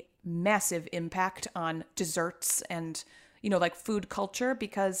a massive impact on desserts and, like food culture,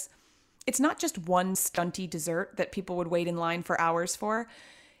 because it's not just one stunty dessert that people would wait in line for hours for.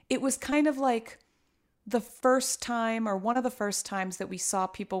 It was kind of like the first time, or one of the first times, that we saw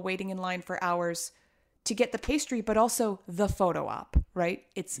people waiting in line for hours to get the pastry, but also the photo op, right?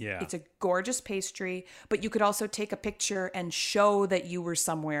 It's a gorgeous pastry, but you could also take a picture and show that you were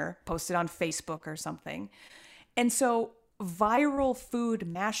somewhere, post it on Facebook or something. And so viral food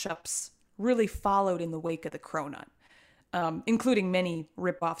mashups really followed in the wake of the cronut, including many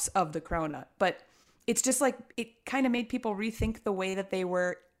ripoffs of the cronut. But it's just like, it kind of made people rethink the way that they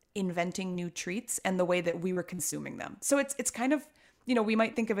were inventing new treats and the way that we were consuming them. So it's kind of, we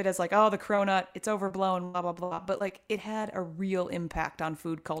might think of it as like, oh, the cronut, it's overblown, blah, blah, blah. But like, it had a real impact on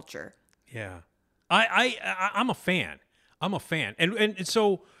food culture. Yeah. I'm a fan. And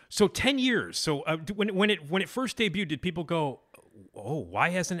so 10 years. So when it first debuted, did people go, oh, why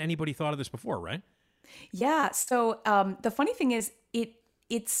hasn't anybody thought of this before, right? Yeah. So the funny thing is,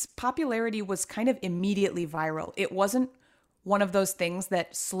 its popularity was kind of immediately viral. It wasn't one of those things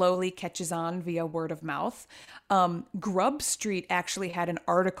that slowly catches on via word of mouth. Grub Street actually had an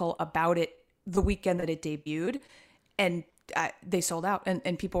article about it the weekend that it debuted, and they sold out,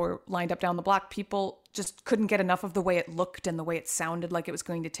 and people were lined up down the block. People just couldn't get enough of the way it looked and the way it sounded like it was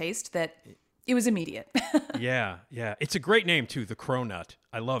going to taste, that it was immediate. Yeah. It's a great name, too, the Cronut.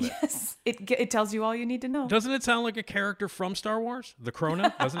 I love it. Yes, it tells you all you need to know. Doesn't it sound like a character from Star Wars? The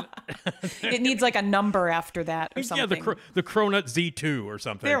Cronut, doesn't it? It needs like a number after that or something. Yeah, the Cronut Z2 or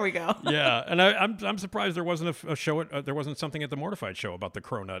something. There we go. Yeah, and I'm surprised there wasn't a show. There wasn't something at the Mortified show about the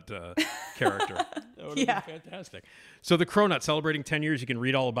Cronut character. That would have been fantastic. So the Cronut celebrating 10 years. You can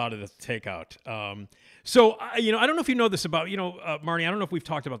read all about it at the Takeout. So I don't know if you know this about Marnie. I don't know if we've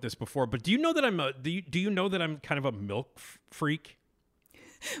talked about this before, but do you know that do you know that I'm kind of a milk freak?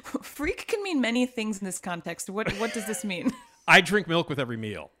 Freak can mean many things in this context. What does this mean? I drink milk with every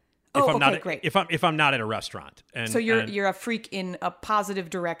meal. Great. If I'm not at a restaurant, so you're a freak in a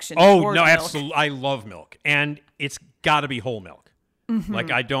positive direction. Oh no, absolutely! I love milk, and it's got to be whole milk. Mm-hmm. Like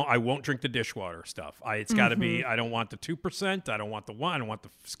I won't drink the dishwater stuff. It's got to be. I don't want the 2%. I don't want the 1. I don't want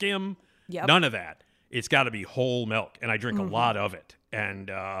the skim. Yep. None of that. It's got to be whole milk, and I drink a lot of it. And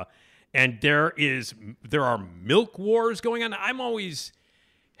there are milk wars going on. I'm always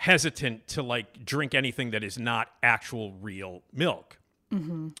hesitant to like drink anything that is not actual real milk.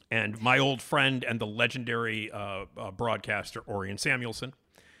 Mm-hmm. And my old friend and the legendary broadcaster Orion Samuelson,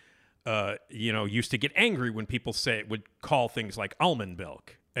 used to get angry when people would call things like almond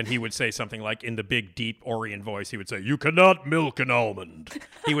milk. And he would say something like, in the big, deep Orion voice, he would say, "You cannot milk an almond."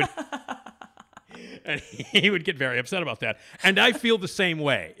 And he would get very upset about that. And I feel the same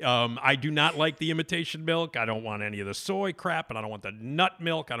way. I do not like the imitation milk. I don't want any of the soy crap, and I don't want the nut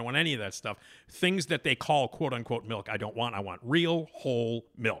milk. I don't want any of that stuff. Things that they call quote-unquote milk, I don't want. I want real, whole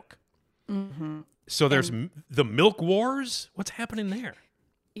milk. Mm-hmm. So there's the milk wars. What's happening there?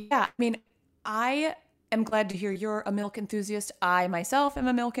 Yeah, I mean, I am glad to hear you're a milk enthusiast. I myself am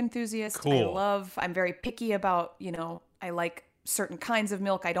a milk enthusiast. Cool. I'm very picky about, I like certain kinds of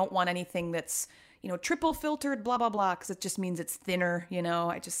milk. I don't want anything that's triple filtered, blah, blah, blah, because it just means it's thinner,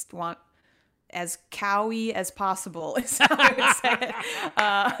 I just want as cowy as possible, is how I would say it.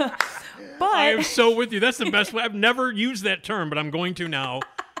 But I am so with you. That's the best way. I've never used that term, but I'm going to now.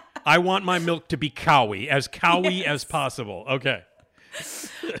 I want my milk to be cowy as possible. Okay.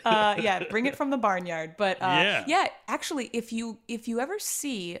 Yeah, bring it from the barnyard. But Yeah. actually, if you ever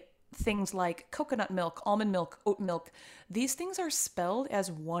see things like coconut milk, almond milk, oat milk, these things are spelled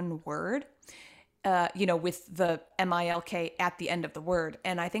as one word, with the milk at the end of the word.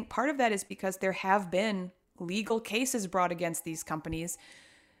 And I think part of that is because there have been legal cases brought against these companies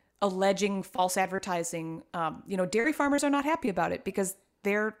alleging false advertising. Dairy farmers are not happy about it because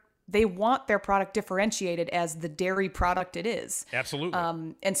they want their product differentiated as the dairy product it is. Absolutely.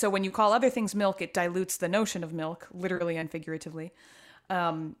 And so when you call other things milk, it dilutes the notion of milk, literally and figuratively.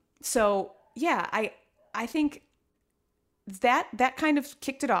 So yeah, I think that kind of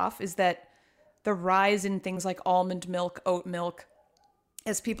kicked it off, is that the rise in things like almond milk, oat milk,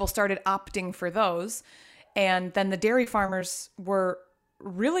 as people started opting for those. And then the dairy farmers were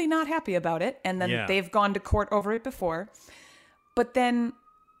really not happy about it. And then they've gone to court over it before. But then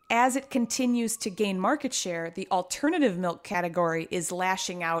as it continues to gain market share, the alternative milk category is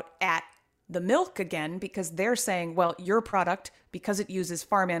lashing out at the milk again, because they're saying, well, your product, because it uses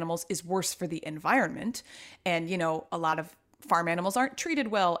farm animals, is worse for the environment. And, a lot of farm animals aren't treated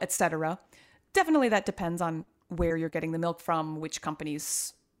well, etc. Definitely that depends on where you're getting the milk from, which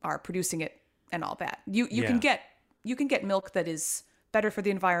companies are producing it, and all that. You can get milk that is better for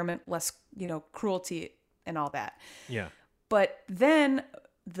the environment, less, cruelty and all that. Yeah. But then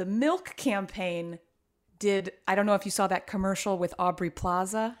the milk campaign I don't know if you saw that commercial with Aubrey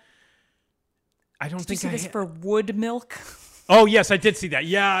Plaza. I don't Did think you see this for wood milk? Oh, yes, I did see that.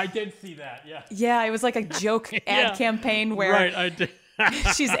 Yeah, I did see that. Yeah. Yeah, it was like a joke ad campaign where Right, I did.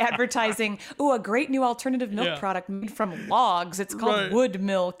 she's advertising, a great new alternative milk product made from logs. It's called wood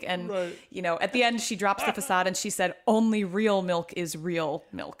milk. And, at the end, she drops the facade and she said, only real milk is real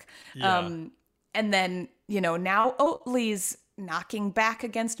milk. Yeah. And then, now Oatly's knocking back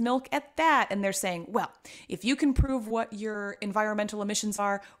against milk at that. And they're saying, well, if you can prove what your environmental emissions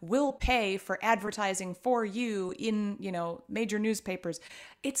are, we'll pay for advertising for you in, major newspapers.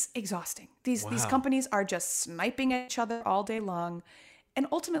 It's exhausting. These companies are just sniping at each other all day long. And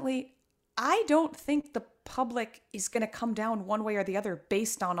ultimately, I don't think the public is going to come down one way or the other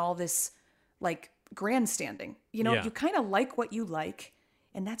based on all this, grandstanding. You kind of like what you like,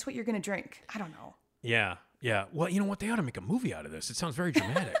 and that's what you're going to drink. I don't know. Yeah. Yeah. Well, you know what? They ought to make a movie out of this. It sounds very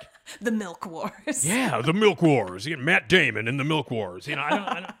dramatic. The Milk Wars. Yeah, the Milk Wars. You get Matt Damon in the Milk Wars. I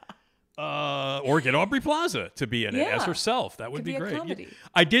don't or get Aubrey Plaza to be in it as herself. That would be great. Comedy.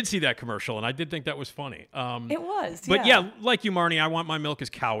 I did see that commercial, and I did think that was funny. It was. But yeah, like you, Marnie, I want my milk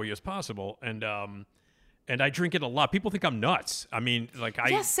as cowy as possible, and I drink it a lot. People think I'm nuts. I mean,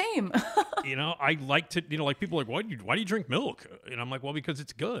 same. I like to, people are like, why do you drink milk? And I'm like, well, because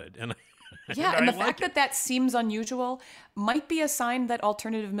it's good. And yeah, and the fact that seems unusual might be a sign that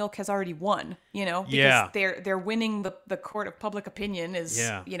alternative milk has already won, because they're winning the court of public opinion is,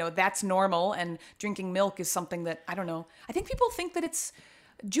 that's normal, and drinking milk is something that, I don't know. I think people think that it's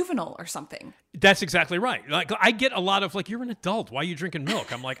juvenile or something. That's exactly right. Like, I get a lot of you're an adult. Why are you drinking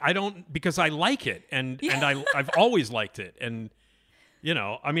milk? I'm like, I don't, because I like it, and I've always liked it, and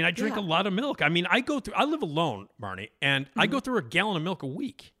I drink a lot of milk. I mean, I live alone, Marnie, and I go through a gallon of milk a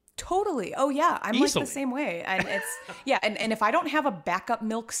week. Totally. Oh yeah, I'm Easily. like the same way, and it's and if I don't have a backup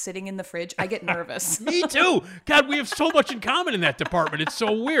milk sitting in the fridge, I get nervous. Me too. God, we have so much in common in that department. It's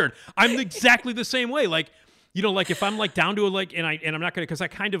so weird. I'm exactly the same way. If I'm down to and I'm not gonna, because I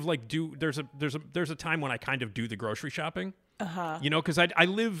kind of do. There's a time when I kind of do the grocery shopping. Because I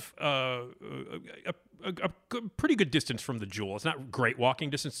live a pretty good distance from the Jewel. It's not great walking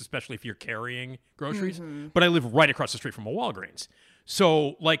distance, especially if you're carrying groceries. Mm-hmm. But I live right across the street from a Walgreens.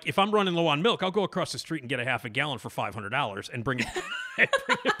 So, if I'm running low on milk, I'll go across the street and get a half a gallon for $500 and bring it,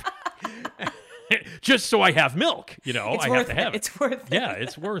 just so I have milk. I have to have it. It's worth it. Yeah,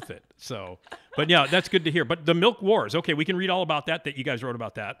 it's worth it. So, but yeah, that's good to hear. But the Milk Wars, okay, we can read all about that you guys wrote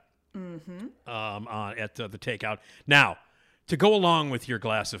about that at the Takeout. Now, to go along with your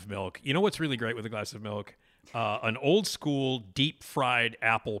glass of milk, you know what's really great with a glass of milk? An old school deep fried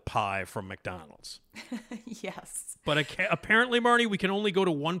apple pie from McDonald's. Yes. But apparently, Marnie, we can only go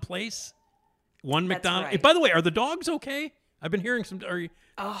to one place, one McDonald's. Right. By the way, are the dogs okay? I've been hearing some.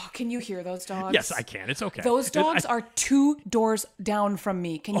 Oh, can you hear those dogs? Yes, I can. It's okay. Those dogs are 2 doors down from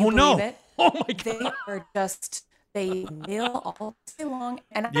me. Can you believe it? Oh my God. They are just. They nail all day long,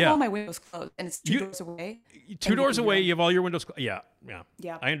 and I have all my windows closed, and it's 2 doors away. 2 doors away, you have all your windows closed. Yeah.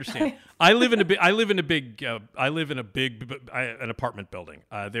 I understand. I live in an apartment building.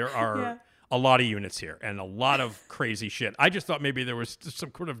 There are a lot of units here and a lot of crazy shit. I just thought maybe there was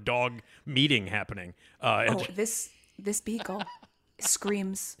some kind of dog meeting happening. This beagle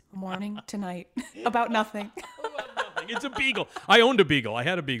screams morning to night about nothing. It's a beagle. I owned a beagle. I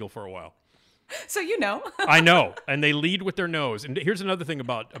had a beagle for a while. So you know. I know, and they lead with their nose. And here's another thing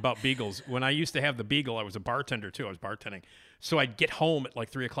about beagles. When I used to have the beagle, I was a bartender too. I was bartending, so I'd get home at like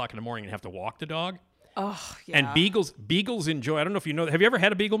 3:00 in the morning and have to walk the dog. Oh, yeah. And beagles enjoy. I don't know if you know. Have you ever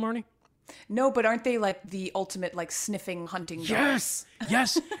had a beagle, Marnie? No, but aren't they like the ultimate like sniffing hunting dogs?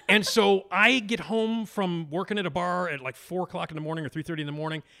 Yes. And so I get home from working at a bar at like 4:00 in the morning or 3:30 in the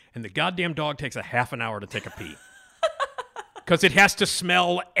morning, and the goddamn dog takes a half an hour to take a pee because it has to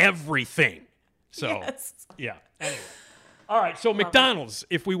smell everything. So, yeah. Anyway. All right. So McDonald's,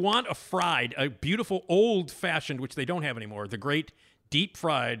 if we want a beautiful old-fashioned, which they don't have anymore, the great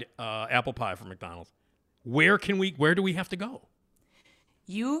deep-fried apple pie from McDonald's, where do we have to go?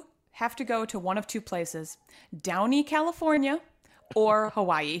 You have to go to one of two places, Downey, California, or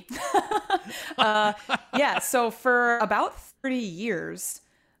Hawaii. So for about 30 years,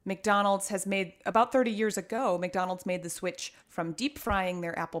 about 30 years ago, McDonald's made the switch from deep frying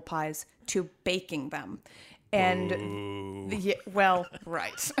their apple pies to baking them. And,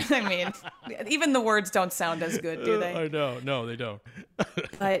 right. I mean, even the words don't sound as good, do they? I know. No, they don't.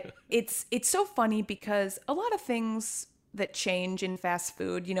 But it's so funny because a lot of things that change in fast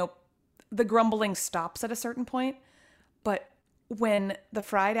food, the grumbling stops at a certain point. But when the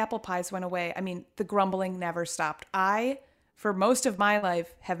fried apple pies went away, I mean, the grumbling never stopped. For most of my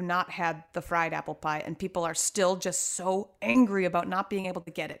life, have not had the fried apple pie, and people are still just so angry about not being able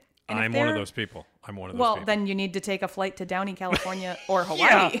to get it. And I'm one of those people. Well, then you need to take a flight to Downey, California, or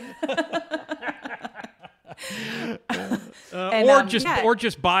Hawaii. Or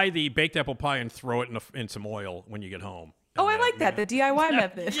just buy the baked apple pie and throw it in some oil when you get home. Oh, I like that. The DIY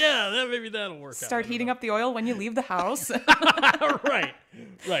method. Yeah, maybe that'll work. Start heating up the oil when you leave the house. Right.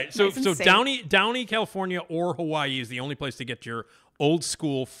 So Downey, California, or Hawaii is the only place to get your old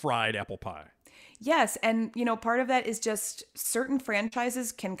school fried apple pie. Yes, and part of that is just certain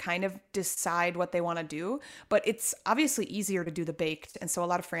franchises can kind of decide what they want to do, but it's obviously easier to do the baked, and so a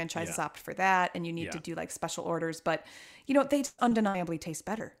lot of franchises opt for that, and you need to do like special orders, but they undeniably taste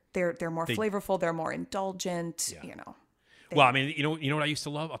better. They're more flavorful, they're more indulgent, Well, I mean, you know what I used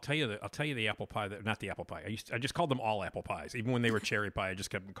to love? I'll tell you the apple pie. Not the apple pie. I just called them all apple pies. Even when they were cherry pie, I just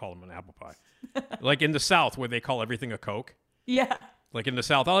kept calling them an apple pie. Like in the South, where they call everything a Coke. Yeah. Like in the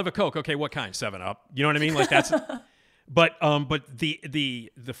South, I'll have a Coke. Okay, what kind? 7-Up. You know what I mean? Like that's. But the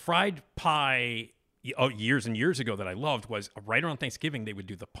fried pie years and years ago that I loved was right around Thanksgiving they would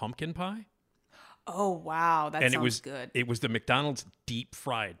do the pumpkin pie. Oh wow, that sounds good. It was the McDonald's deep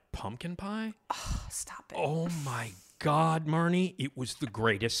fried pumpkin pie. Oh, stop it! Oh my God, Marnie, it was the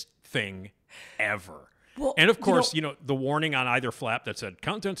greatest thing ever. Well, and of course, the warning on either flap that said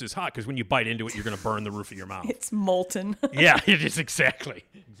contents is hot because when you bite into it, you're going to burn the roof of your mouth. It's molten. Yeah, it is exactly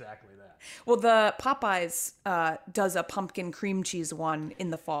that. Well, the Popeyes does a pumpkin cream cheese one in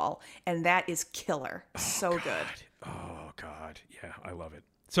the fall, and that is killer. So good. Oh God, yeah, I love it.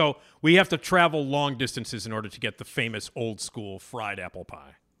 So we have to travel long distances in order to get the famous old school fried apple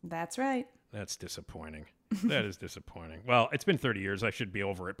pie. That's right. That's disappointing. That is disappointing. Well, it's been 30 years. I should be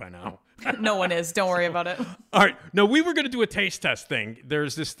over it by now. No one is. Don't worry about it. All right. No, we were going to do a taste test thing.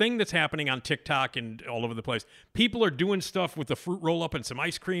 There's this thing that's happening on TikTok and all over the place. People are doing stuff with the fruit roll-up and some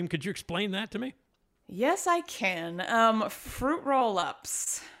ice cream. Could you explain that to me? Yes, I can. Fruit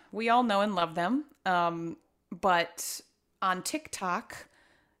roll-ups. We all know and love them. But on TikTok,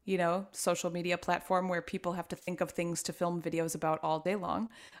 social media platform where people have to think of things to film videos about all day long.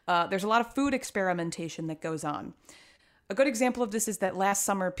 There's a lot of food experimentation that goes on. A good example of this is that last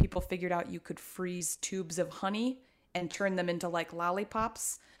summer, people figured out you could freeze tubes of honey and turn them into like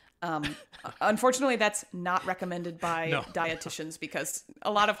lollipops. Unfortunately, that's not recommended by dietitians because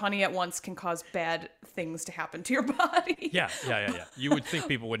a lot of honey at once can cause bad things to happen to your body. Yeah. You would think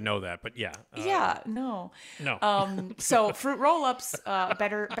people would know that, but yeah. No. No. So fruit roll-ups,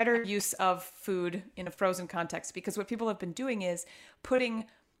 better use of food in a frozen context, because what people have been doing is putting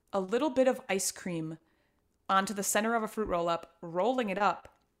a little bit of ice cream onto the center of a fruit roll-up, rolling it up,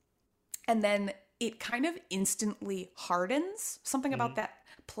 and then it kind of instantly hardens. Something about that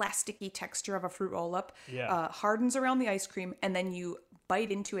plasticky texture of a fruit roll-up hardens around the ice cream, and then you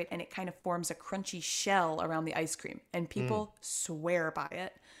bite into it and it kind of forms a crunchy shell around the ice cream. And people swear by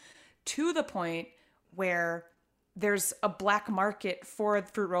it to the point where there's a black market for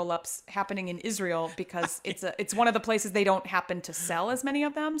fruit roll-ups happening in Israel because it's one of the places they don't happen to sell as many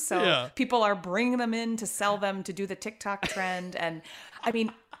of them. So people are bringing them in to sell them to do the TikTok trend. And I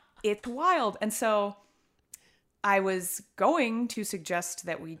mean, it's wild. And so I was going to suggest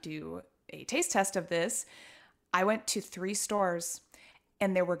that we do a taste test of this. I went to 3 stores.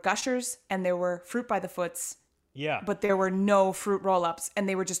 and there were Gushers and there were Fruit by the Foots. Yeah. But there were no fruit roll-ups, and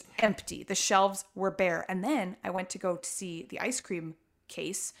they were just empty. The shelves were bare. And then I went to go to see the ice cream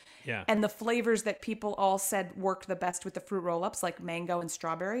case. Yeah. And the flavors that people all said worked the best with the fruit roll-ups, like mango and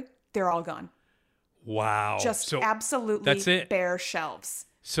strawberry, they're all gone. Wow. Just absolutely that's it. bare shelves.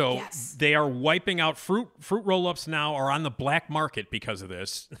 So Yes. they are wiping out fruit roll-ups now are on the black market because of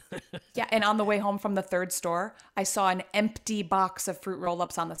this. Yeah, and on the way home from the third store, I saw an empty box of fruit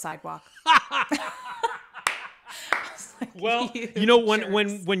roll-ups on the sidewalk. Well, You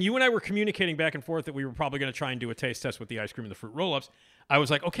when you and I were communicating back and forth that we were probably going to try and do a taste test with the ice cream and the fruit roll-ups, I was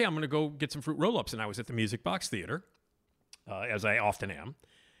like, okay, I'm going to go get some fruit roll-ups. And I was at the Music Box Theater, as I often am,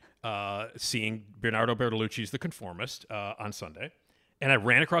 seeing Bernardo Bertolucci's The Conformist on Sunday. And I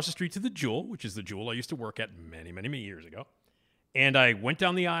ran across the street to the Jewel, which is the Jewel I used to work at many, many, many years ago. And I went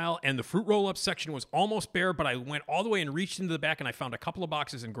down the aisle, and the fruit roll-up section was almost bare, but I went all the way and reached into the back, and I found a couple of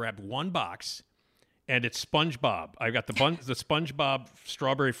boxes and grabbed one box. And it's SpongeBob. I got the SpongeBob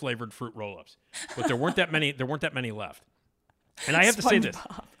strawberry flavored fruit roll-ups, but there weren't that many. There weren't that many left. And I have to say this: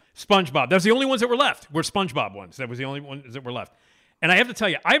 SpongeBob. That was the only ones that were left. Were SpongeBob ones. That was the only ones that were left. And I have to tell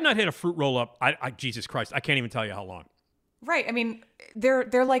you, I have not had a fruit roll-up. Jesus Christ, I can't even tell you how long. Right. I mean,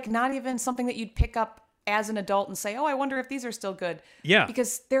 they're like not even something that you'd pick up as an adult and say, oh, I wonder if these are still good. Yeah.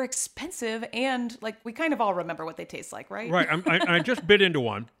 Because they're expensive, and like we kind of all remember what they taste like, right? Right. I just bit into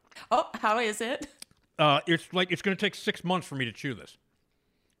one. Oh, how is it? It's like it's going to take 6 months for me to chew this.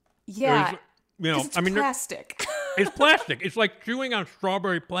 Yeah. It's plastic. It's plastic. It's like chewing on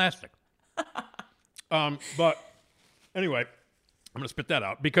strawberry plastic. But anyway, I'm going to spit that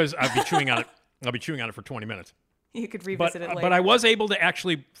out because I'll be chewing on it. I'll be chewing on it for 20 minutes. You could revisit it later. But I was able to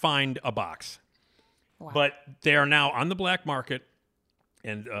actually find a box. Wow. But they are now on the black market.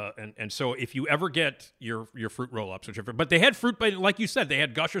 And so if you ever get your fruit roll-ups, but they had fruit by, like you said, they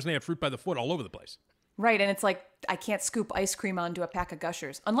had Gushers and they had Fruit by the Foot all over the place. Right, and it's like I can't scoop ice cream onto a pack of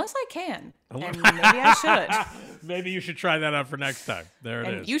Gushers unless I can, and maybe I should. Maybe you should try that out for next time. There it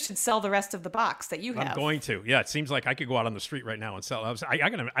is. And you should sell the rest of the box that you have. I'm going to. Yeah, it seems like I could go out on the street right now and sell. I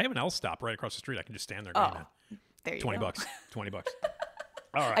have an L stop right across the street. I can just stand there. There you 20 go. bucks. 20 bucks.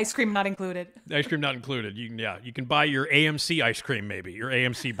 All right. Ice cream not included. Ice cream not included. You can buy your AMC ice cream maybe, your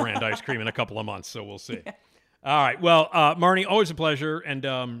AMC brand ice cream in a couple of months. So we'll see. Yeah. All right. Well, Marnie, always a pleasure,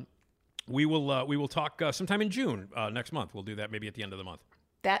 and we will talk sometime in June next month. We'll do that maybe at the end of the month.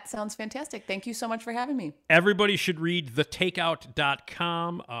 That sounds fantastic. Thank you so much for having me. Everybody should read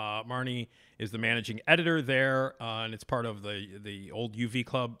thetakeout.com. Marnie is the managing editor there, and it's part of the old UV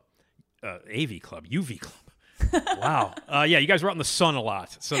Club, UV Club. Wow. Yeah, you guys were out in the sun a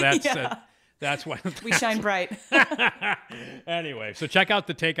lot, so that's why we shine bright. Anyway, so check out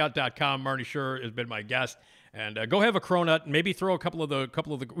thetakeout.com. Marnie Shure has been my guest, and go have a cronut. Maybe throw a couple of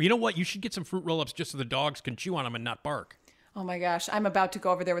the. You know what? You should get some fruit roll-ups just so the dogs can chew on them and not bark. Oh my gosh, I'm about to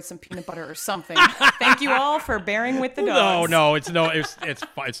go over there with some peanut butter or something. Thank you all for bearing with the dogs. No,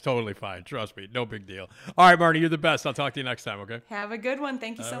 it's totally fine. Trust me, no big deal. All right, Marnie, you're the best. I'll talk to you next time. Okay. Have a good one.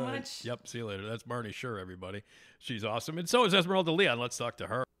 Thank you so much. Yep. See you later. That's Marnie Shure, everybody. She's awesome, and so is Esmeralda Leon. Let's talk to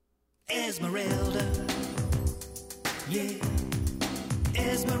her. Esmeralda, yeah,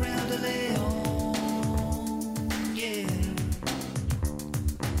 Esmeralda Leon, yeah,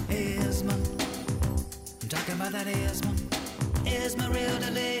 Esma, I'm talking about that Esma,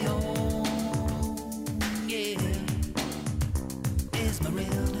 Esmeralda Leon, yeah,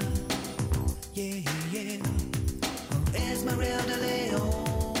 Esmeralda, yeah, oh, Esmeralda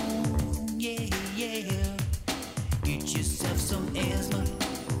Leon, yeah, get yourself some Esma.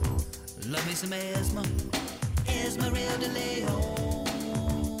 Love me some Esma, Esmeralda Leon,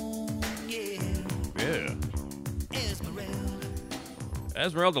 yeah.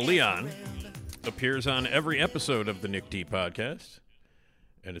 Esmeralda Leon appears on every episode of the Nick D podcast,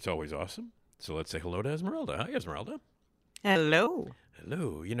 and it's always awesome. So let's say hello to Esmeralda. Hi, Esmeralda. Hello.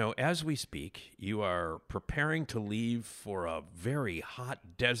 Hello. You know, as we speak, you are preparing to leave for a very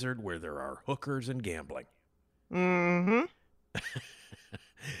hot desert where there are hookers and gambling. Mm-hmm.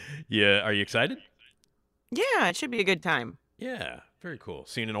 Yeah, are you excited? Yeah, it should be a good time. Yeah, very cool.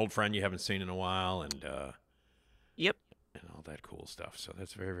 Seeing an old friend you haven't seen in a while, and yep, and all that cool stuff. So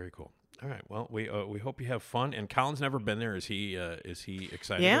that's very, very cool. All right, well, we hope you have fun. And Colin's never been there. Is he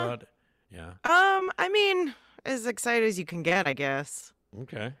excited about it? Yeah. I mean, as excited as you can get, I guess.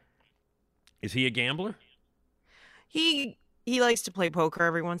 Okay. Is he a gambler? He likes to play poker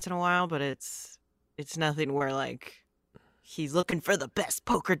every once in a while, but it's nothing where like he's looking for the best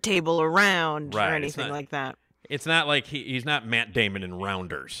poker table around or anything like that. It's not like he's not Matt Damon in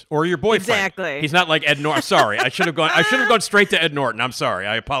Rounders or your boyfriend. Exactly. He's not like Ed Norton. Sorry, I should have gone straight to Ed Norton. I'm sorry.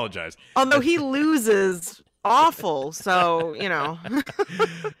 I apologize. Although he loses awful, so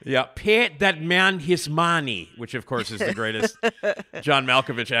Yeah, pay that man his money, which of course is the greatest John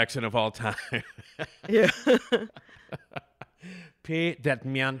Malkovich accent of all time. Yeah. Pay that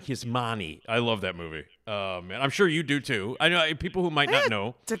man his money. I love that movie. Man, I'm sure you do too. I know people who might not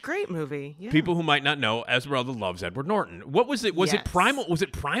know. It's a great movie. Yeah. People who might not know, Esmeralda loves Edward Norton. What was it? Was it Primal? Was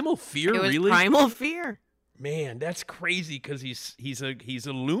it Primal Fear? It was really? Primal Fear. Man, that's crazy because he's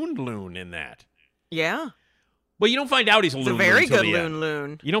a loon in that. Yeah. Well, you don't find out he's a loon. It's a very till good the end.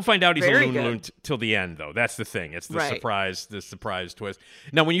 loon. You don't find out he's Very a loon good. till the end, though. That's the thing. It's the Right. surprise twist.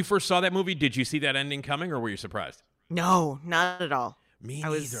 Now, when you first saw that movie, did you see that ending coming, or were you surprised? No, not at all. Me I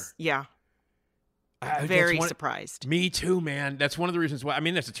neither. was, yeah, That's very one- surprised. Me too, man. That's one of the reasons why. I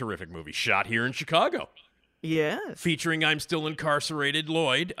mean, that's a terrific movie. Shot here in Chicago, Yes. featuring I'm still incarcerated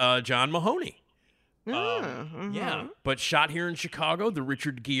Lloyd, John Mahoney. Yeah, but shot here in Chicago. The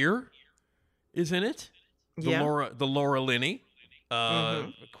Richard Gere is in it. Yeah. The Laura Linney.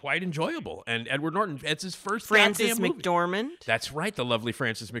 Quite enjoyable. And Edward Norton, it's his first Frances goddamn movie. McDormand. That's right. The lovely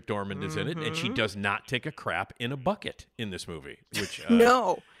Frances McDormand is in it, and she does not take a crap in a bucket in this movie. Which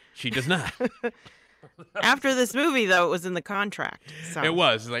No. she does not. After this movie, though, it was in the contract. So. It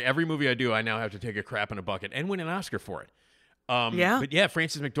was like every movie I do, I now have to take a crap in a bucket and win an Oscar for it. Yeah. But yeah,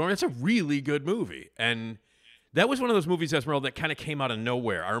 Frances McDormand. That's a really good movie, and that was one of those movies, Esmeralda, that kind of came out of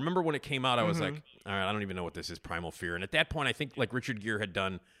nowhere. I remember when it came out, I was like, all right, I don't even know what this is, Primal Fear. And at that point, I think like Richard Gere had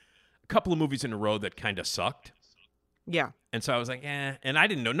done a couple of movies in a row that kind of sucked. Yeah. And so I was like, and I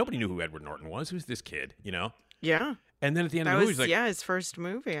didn't know. Nobody knew who Edward Norton was. Who's this kid, you know? Yeah. And then at the end That of the was, movie, he's like, his first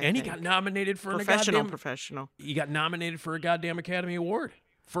movie. and he got nominated for professional. He got nominated for a goddamn Academy Award.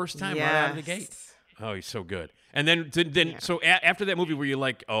 First time right out of the gate. Oh, he's so good. And then so after that movie, were you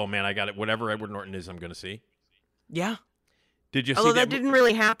like, oh man, I got it. Whatever Edward Norton is, I'm going to see. Yeah. Did you Although see that didn't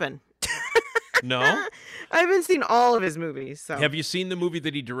really happen. No? I haven't seen all of his movies. So. Have you seen the movie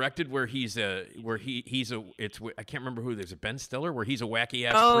that he directed where I can't remember who, there's a Ben Stiller where he's a wacky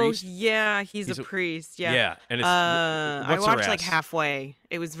ass priest? Oh, yeah, he's a priest. Yeah. Yeah, and it's I what's her watched like ass? halfway.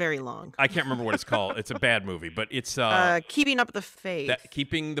 It was very long. I can't remember what it's called. It's a bad movie, but it's Keeping Up the Faith.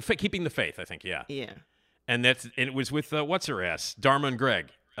 Keeping the Faith, I think, yeah. Yeah. And it was with what's her ass? Dharma and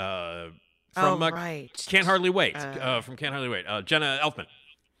Greg. From right. Can't Hardly Wait. From Can't Hardly Wait. Jenna Elfman.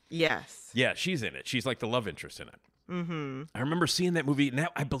 Yes. Yeah, she's in it. She's like the love interest in it. Mm-hmm. I remember seeing that movie. Now,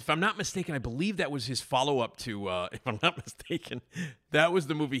 if I'm not mistaken, I believe that was his follow-up to, if I'm not mistaken, that was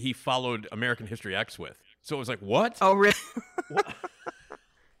the movie he followed American History X with. So it was like, what? Oh, really?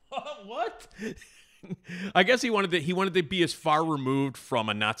 What? I guess he wanted to be as far removed from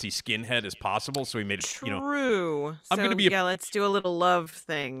a Nazi skinhead as possible, so he made it. True. I'm going to be let's do a little love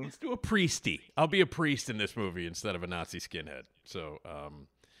thing. Let's do a priesty. I'll be a priest in this movie instead of a Nazi skinhead. So,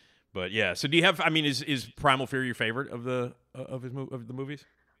 but yeah. So do you have? I mean, is Primal Fear your favorite of the movies?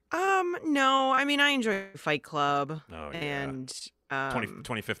 No. I mean, I enjoy Fight Club. Oh, yeah. And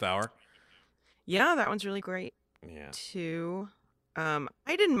 25th Hour. Yeah, that one's really great. Yeah. Too. I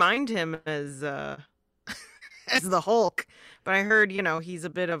didn't mind him as as the Hulk, but I heard he's a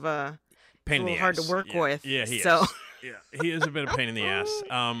bit of a pain in the ass. Hard to work with. Yeah, he is. Yeah, he is a bit of a pain in the ass.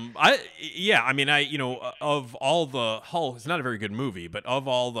 Of all the Hulk, it's not a very good movie, but of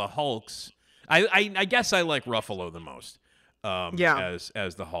all the Hulks, I guess I like Ruffalo the most.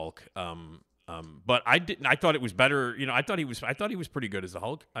 As the Hulk. But I didn't. I thought it was better. I thought he was pretty good as the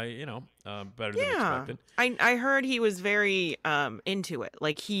Hulk. Better than expected. I heard he was very into it.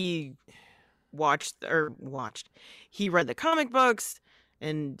 Like he he read the comic books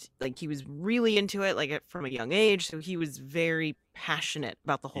and like he was really into it like from a young age. So he was very passionate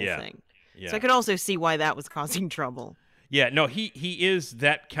about the whole thing. Yeah. So I could also see why that was causing trouble. Yeah, no, he is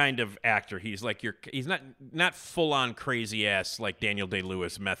that kind of actor. He's like he's not full on crazy ass like Daniel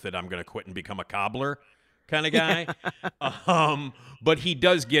Day-Lewis method. I'm going to quit and become a cobbler kind of guy. But he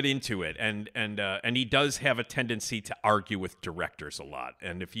does get into it, and he does have a tendency to argue with directors a lot.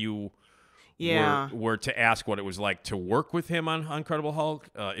 And if you were to ask what it was like to work with him on Incredible Hulk,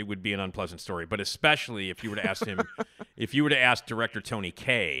 it would be an unpleasant story. But especially if you were to ask him, if you were to ask director Tony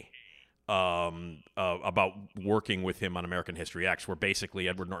Kaye. About working with him on American History X, where basically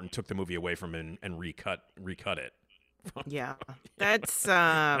Edward Norton took the movie away from him and recut it. Yeah, that's see,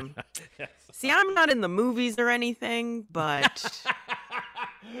 I'm not in the movies or anything, but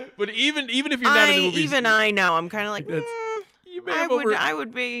but even if you're not in the movies, even I know I'm kind of like You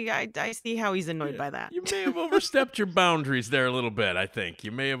may have I see how he's annoyed by that. You may have overstepped your boundaries there a little bit, I think.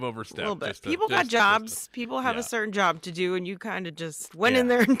 You may have overstepped. A little bit. People got jobs. People have a certain job to do, and you kind of just went in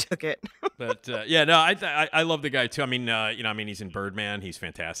there and took it. But I love the guy too. I mean, he's in Birdman. He's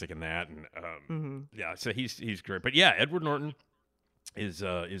fantastic in that, and so he's great. But yeah, Edward Norton is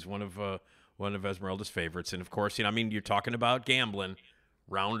one of Esmeralda's favorites, and of course, you're talking about gambling.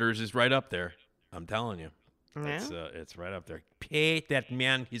 Rounders is right up there. I'm telling you. It's right up there. Pay that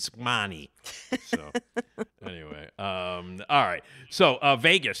man his money. So, anyway, all right. So,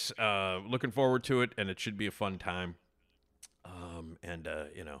 Vegas, looking forward to it, and it should be a fun time. And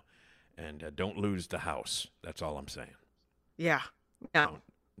don't lose the house. That's all I'm saying. Yeah. No,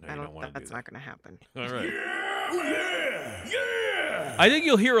 you don't want to do that. That's not going to happen. All right. Yeah. I think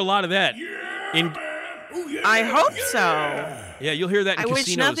you'll hear a lot of that in. I hope so. Yeah, you'll hear that in I casinos.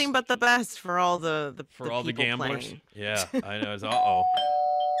 wish nothing but the best for all the gamblers. Playing. Yeah, I know. Uh-oh.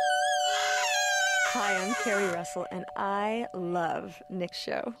 Hi, I'm Carrie Russell, and I love Nick's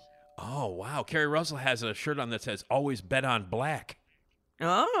show. Oh, wow. Carrie Russell has a shirt on that says, "Always bet on black."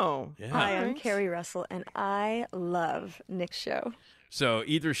 Oh. Yeah. Hi, I'm Carrie Russell, and I love Nick's show. So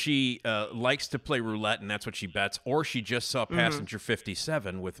either she likes to play roulette, and that's what she bets, or she just saw Passenger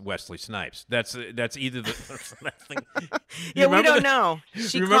 57 with Wesley Snipes. That's either the thing. Yeah, we don't know.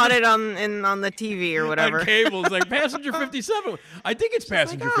 She caught it on the TV or whatever. On cable, it's like Passenger 57. I think it's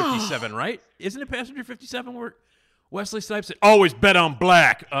Passenger 57, right? Isn't it Passenger 57 where Wesley Snipes said, "Always bet on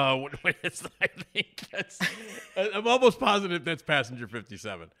black"? I think that's. I'm almost positive that's Passenger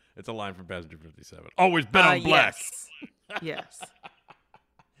 57. It's a line from Passenger 57. Always bet on black. Yes.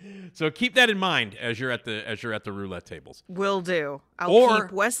 So keep that in mind as you're at the roulette tables. Will do. I'll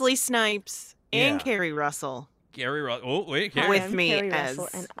keep Wesley Snipes and Carrie Russell. Carrie Russell. Oh wait, Carrie. With me Carrie as.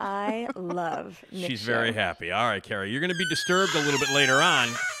 Russell, and I love Nick's She's show. very happy. All right, Carrie, you're going to be disturbed a little bit later on,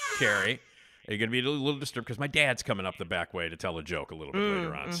 Carrie. You're going to be a little disturbed because my dad's coming up the back way to tell a joke a little bit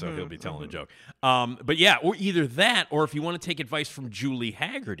later on, so he'll be telling a joke. But yeah, or either that, or if you want to take advice from Julie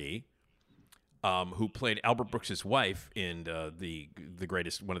Haggerty. Who played Albert Brooks's wife in one of the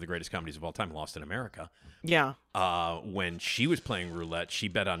greatest comedies of all time, Lost in America. Yeah. When she was playing roulette, she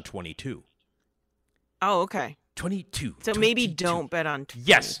bet on 22. Oh, okay. 22. So 22. Maybe don't bet on 22.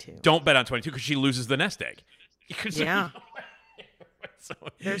 Yes, don't bet on 22 because she loses the nest egg. Yeah. So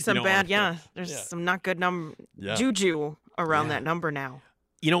there's some bad, there's some not good juju around that number now.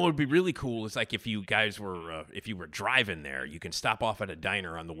 You know what would be really cool is like if you guys were, if you were driving there, you can stop off at a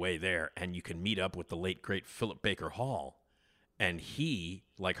diner on the way there, and you can meet up with the late great Philip Baker Hall, and he,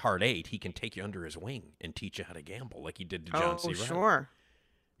 like Hard 8, he can take you under his wing and teach you how to gamble, like he did to John C. Reilly. Sure.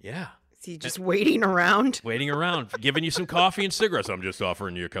 Yeah. Is he just waiting around? Waiting around, giving you some coffee and cigarettes. I'm just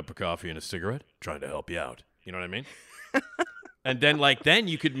offering you a cup of coffee and a cigarette, trying to help you out. You know what I mean? And then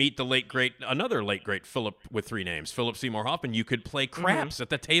you could meet another late great Philip with 3 names, Philip Seymour Hoffman. You could play craps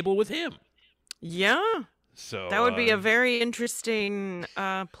at the table with him. Yeah. So that would be a very interesting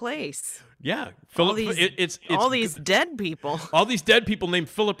place. Yeah, Philip. It's all these dead people. All these dead people named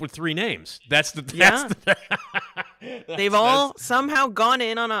Philip with 3 names. They've all somehow gone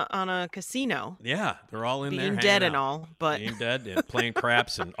in on a casino. Yeah, they're all in there, being dead and all, but being dead and playing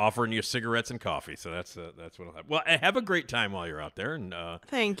craps and offering you cigarettes and coffee. So that's what'll happen. Well, have a great time while you're out there, and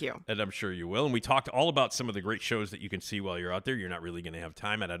thank you. And I'm sure you will. And we talked all about some of the great shows that you can see while you're out there. You're not really going to have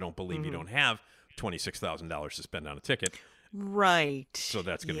time, and I don't believe you don't have $26,000 to spend on a ticket. Right. So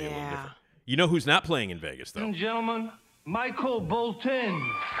that's going to be a little different. You know who's not playing in Vegas, though? Ladies and gentlemen, Michael Bolton.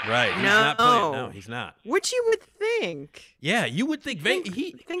 Right. He's not playing. No, he's not. Which you would think. Yeah, you would think.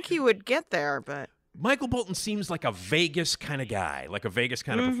 He would get there, but. Michael Bolton seems like a Vegas kind of guy, like a Vegas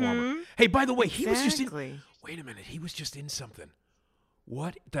kind of performer. Hey, by the way, he was just in. Wait a minute. He was just in something.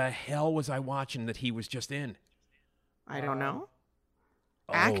 What the hell was I watching that he was just in? I don't know.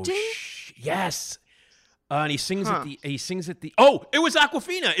 Acting? Yes. And he sings at the. Oh, it was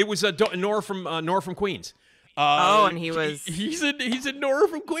Aquafina. It was Nora from Queens. And he was. He's in Nora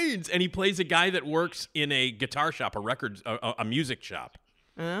from Queens, and he plays a guy that works in a guitar shop, a music shop.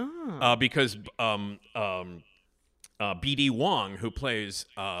 Oh. Because B.D. Wong, who plays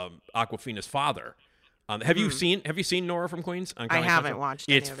Aquafina's father. Have you seen Nora from Queens? I haven't watched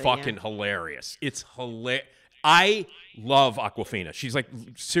it. It's fucking hilarious. It's hilarious. I love Aquafina. She's like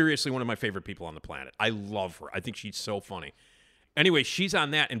seriously one of my favorite people on the planet. I love her. I think she's so funny. Anyway, she's on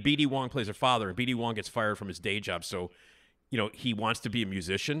that, and B.D. Wong plays her father, and B.D. Wong gets fired from his day job, so he wants to be a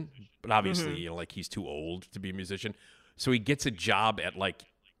musician, but obviously like he's too old to be a musician. So he gets a job at like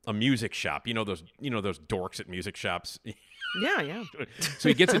a music shop. Those dorks at music shops. Yeah. So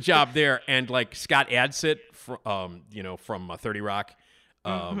he gets a job there, and like Scott Adsit from 30 Rock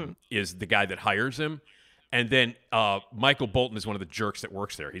is the guy that hires him. And then Michael Bolton is one of the jerks that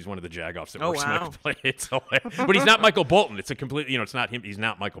works there. He's one of the jagoffs that works wow. there. But he's not Michael Bolton. It's a complete, it's not him. He's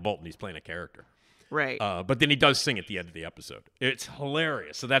not Michael Bolton. He's playing a character. Right. But then he does sing at the end of the episode. It's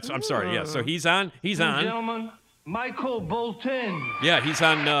hilarious. So I'm sorry. Yeah. So he's on. Gentlemen, Michael Bolton. Yeah, he's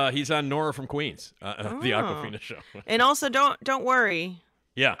on Nora from Queens, the Aquafina show. And also, don't worry.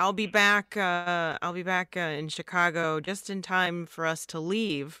 Yeah. I'll be back in Chicago just in time for us to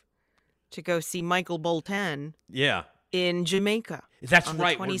leave to go see Michael Bolton. Yeah. In Jamaica. That's on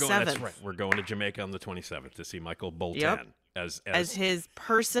right. The 27th. That's right. We're going to Jamaica on the 27th to see Michael Bolton. Yep. As his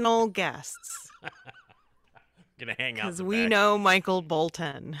personal guests. Gonna hang out because we know Michael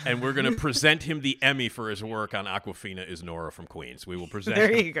Bolton, and we're gonna present him the Emmy for his work on Aquafina is Nora from Queens. We will present.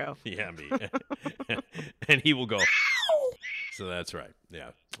 There him you go. The Emmy, and he will go. So that's right. Yeah.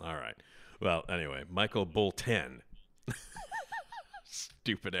 All right. Well, anyway, Michael Bolton.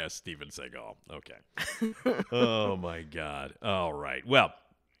 Stupid ass Steven Seagal. Okay. Oh my God. All right. Well,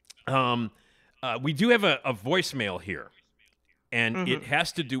 we do have a voicemail here. And it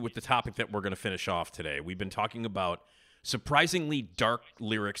has to do with the topic that we're going to finish off today. We've been talking about surprisingly dark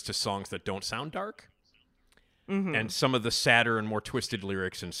lyrics to songs that don't sound dark. And some of the sadder and more twisted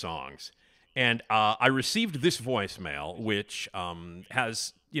lyrics in songs. And I received this voicemail, which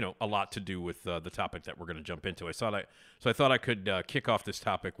has, a lot to do with the topic that we're going to jump into. I thought I could kick off this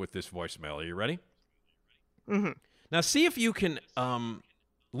topic with this voicemail. Are you ready? Now, see if you can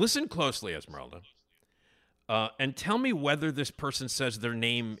listen closely, Esmeralda. And tell me whether this person says their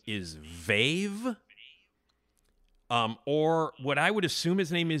name is Vave, or what I would assume his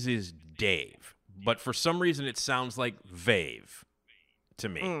name is Dave. But for some reason, it sounds like Vave to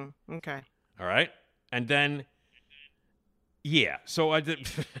me. Okay. All right. And then, yeah. So I did.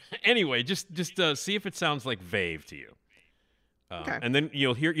 Anyway, just see if it sounds like Vave to you. Okay. And then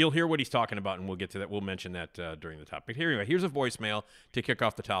you'll hear what he's talking about, and we'll get to that. We'll mention that during the topic. Anyway, here's a voicemail to kick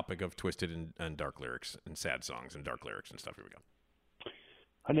off the topic of twisted and dark lyrics and sad songs and dark lyrics and stuff. Here we go.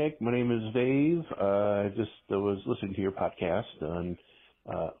 Hi, Nick. My name is Dave. I just was listening to your podcast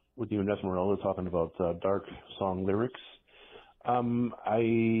with you and Esmeralda talking about dark song lyrics. One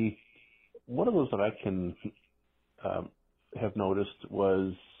of those that I can have noticed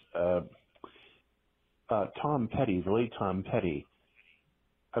was Tom Petty, the late Tom Petty.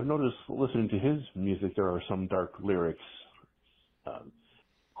 I've noticed listening to his music, there are some dark lyrics. Of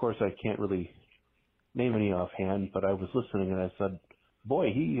course, I can't really name any offhand, but I was listening and I said,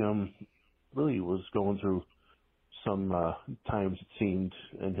 boy, he really was going through some times, it seemed,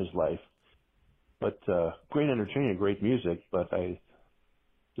 in his life. But great entertaining, great music, but I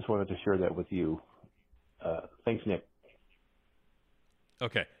just wanted to share that with you. Thanks, Nick.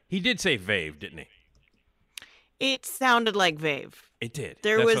 Okay. He did say Vave, didn't he? It sounded like Vave. It did.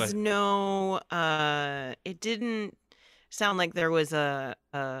 There was no. It didn't sound like there was a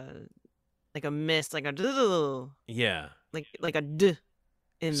miss, like a. Yeah. Like a d.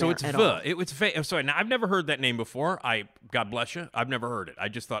 In so there it's at V. all. It's Vave. I'm sorry. Now I've never heard that name before. God bless you. I've never heard it. I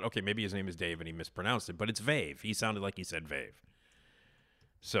just thought, okay, maybe his name is Dave and he mispronounced it, but it's Vave. He sounded like he said Vave.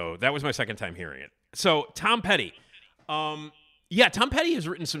 So that was my second time hearing it. So Tom Petty. Yeah, Tom Petty has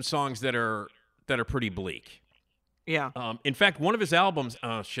written some songs that are pretty bleak. Yeah. In fact, one of his albums,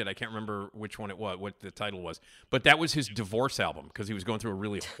 I can't remember which one it was, what the title was, but that was his divorce album because he was going through a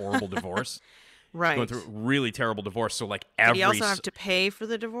really horrible divorce. Right. Going through a really terrible divorce. So like Did he also have to pay for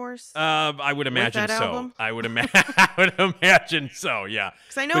the divorce? I would imagine so. Album? I would imagine so. Yeah.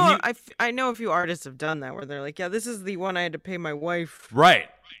 Because I know I know a few artists have done that where they're like, yeah, this is the one I had to pay my wife. Right.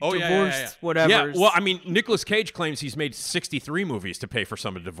 Oh, divorce, yeah. whatever. Yeah. Well, I mean, Nicolas Cage claims he's made 63 movies to pay for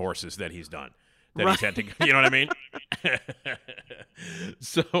some of the divorces that he's done. That he's had to, you know what I mean?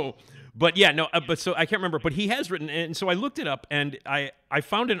 So, but yeah, no, but so I can't remember, but he has written, and so I looked it up, and I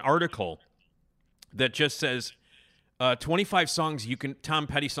found an article that just says 25 songs Tom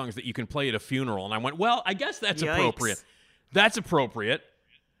Petty songs that you can play at a funeral, and I went, well, I guess that's Yikes. appropriate. That's appropriate.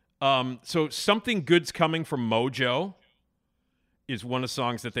 So Something Good's Coming from Mojo is one of the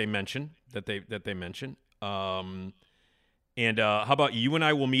songs that they mention, that they mention. And how about You and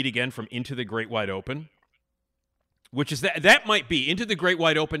I Will Meet Again from Into the Great Wide Open? Which is that might be Into the Great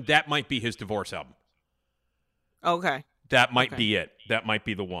Wide Open. That might be his divorce album. Okay. That might be it. That might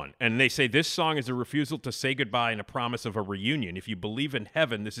be the one. And they say this song is a refusal to say goodbye and a promise of a reunion. If you believe in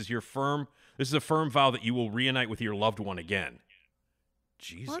heaven, this is a firm vow that you will reunite with your loved one again.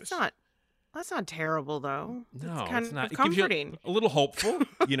 Jesus. Well, that's not terrible though. No, it's kind it's not. of It gives you comforting. a little hopeful,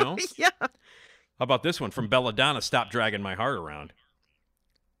 you know. Yeah. How about this one from Belladonna, Stop Dragging My Heart Around?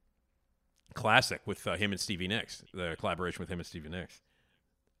 Classic with him and Stevie Nicks, the collaboration with him and Stevie Nicks.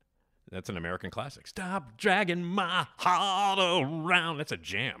 That's an American classic. Stop dragging my heart around. That's a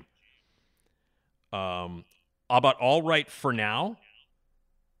jam. How about All Right for Now?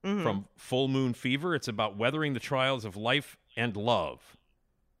 From Full Moon Fever. It's about weathering the trials of life and love.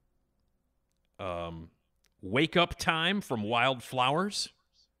 Wake Up Time from Wild Flowers.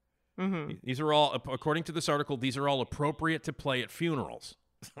 These are all, according to this article, these are all appropriate to play at funerals.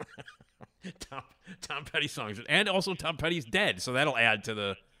 Tom Petty songs. And also Tom Petty's dead, so that'll add to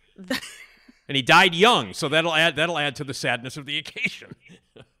the... And he died young, so that'll add to the sadness of the occasion.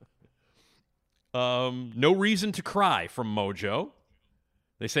 No Reason to Cry from Mojo.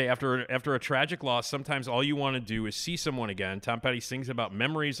 They say after a tragic loss, sometimes all you want to do is see someone again. Tom Petty sings about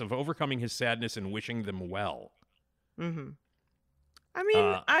memories of overcoming his sadness and wishing them well. I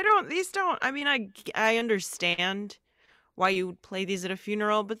mean, I understand why you would play these at a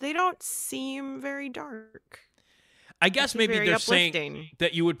funeral, but they don't seem very dark. I guess maybe they're uplifting. saying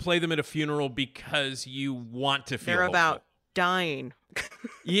that you would play them at a funeral because you want to feel They're hopeful. about dying.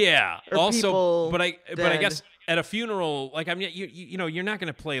 Yeah. Or also, people but I dead. guess at a funeral, like, I mean, you know, you're not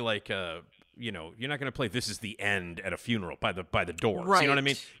going to play like you're not going to play "This Is the End" at a funeral by the doors. Right. You know what I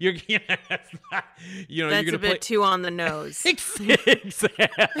mean? That's you're going to a bit too on the nose. Exactly.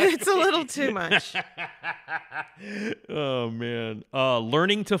 It's a little too much. Oh man.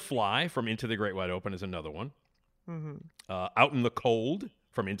 Learning to Fly from Into the Great Wide Open is another one. Out in the Cold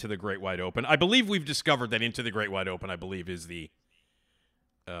from Into the Great Wide Open. I believe we've discovered that Into the Great Wide Open, I believe, is the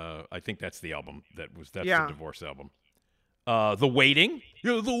I think that's the album that's the Divorce album. The Waiting.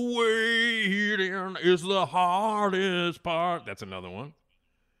 Yeah, the waiting is the hardest part. That's another one.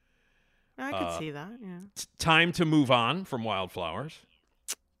 I could see that, yeah. Time to Move On from Wildflowers.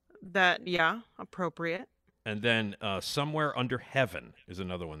 That, yeah, appropriate. And then Somewhere Under Heaven is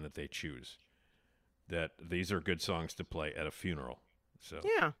another one that they choose. That these are good songs to play at a funeral. So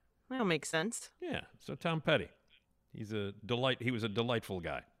yeah, that'll make sense. Yeah, so Tom Petty, he's a delight. He was a delightful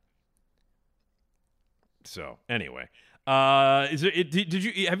guy. So anyway, did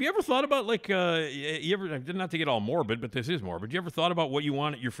you have you ever thought about like you ever, not to get all morbid, but this is morbid. You ever thought about what you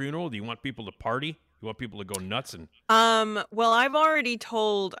want at your funeral? Do you want people to party? You want people to go nuts and? Well, I've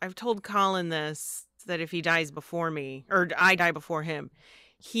told Colin this, that if he dies before me or I die before him.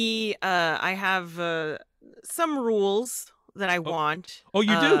 I have some rules that I want. Oh,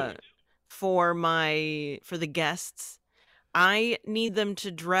 you do? For the guests. I need them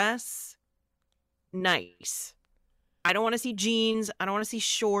to dress nice. I don't want to see jeans. I don't want to see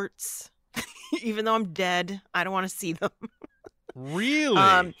shorts. Even though I'm dead, I don't want to see them.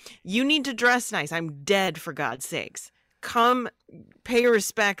 Really? You need to dress nice. I'm dead, for God's sakes. Come pay your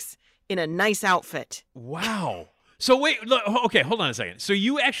respects in a nice outfit. Wow. So wait, look, okay, hold on a second. So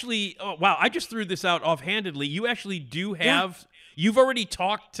you actually, wow, I just threw this out offhandedly. You actually do have, you've already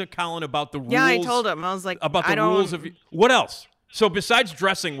talked to Colin about the rules. Yeah, I told him. I was like, about the rules of, what else? So besides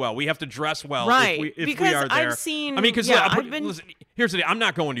dressing well, we have to dress well right. if we are there. I've seen, I mean, because listen, here's the deal. I'm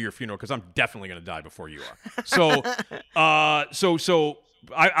not going to your funeral because I'm definitely going to die before you are. So, so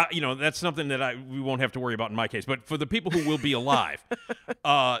I that's something that we won't have to worry about in my case. But for the people who will be alive,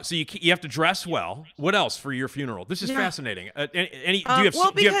 so you have to dress well. What else for your funeral? This is fascinating.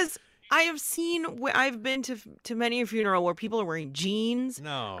 Because I've been to many a funeral where people are wearing jeans,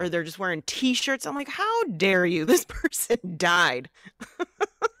 or they're just wearing T-shirts. I'm like, how dare you? This person died.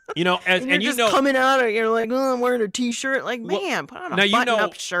 And you're coming out, and you're like, oh, I'm wearing a T-shirt. Like, man, put on a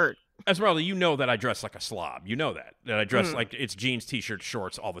button-up shirt. Esmeralda, you know that I dress like a slob. You know that I dress like it's jeans, T-shirts,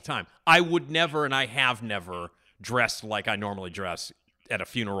 shorts all the time. I would never, and I have never dressed like I normally dress at a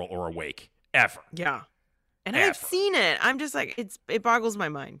funeral or a wake, ever. Yeah, and I've seen it. I'm just like, it boggles my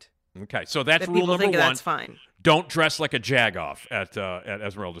mind. Okay, so that's that rule number one. That's fine. Don't dress like a jagoff at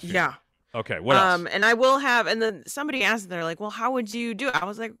Esmeralda's funeral. Yeah. Okay, what else? And I will have, and then somebody asked, they're like, well, how would you do it? I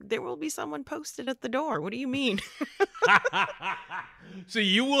was like, there will be someone posted at the door. What do you mean? So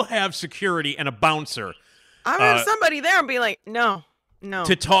you will have security and a bouncer. I'll have somebody there and be like, no.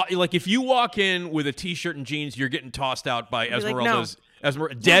 To talk, like if you walk in with a T-shirt and jeans, you're getting tossed out by Esmeralda's,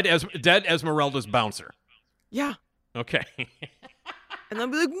 dead Esmeralda's bouncer. Yeah. Okay. And they'll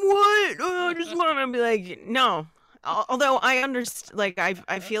be like, what? Oh, I just want to be like, no. Although I understand, like,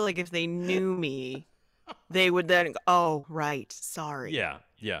 I feel like if they knew me, they would then go, oh, right, sorry. Yeah.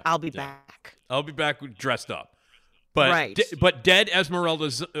 I'll be back. I'll be back dressed up. But, right. But dead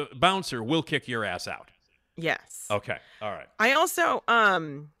Esmeralda's bouncer will kick your ass out. Yes. Okay, all right. I also,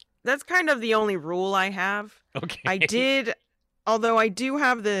 that's kind of the only rule I have. Okay. I did Although I do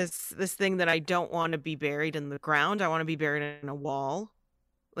have this thing that I don't want to be buried in the ground. I want to be buried in a wall,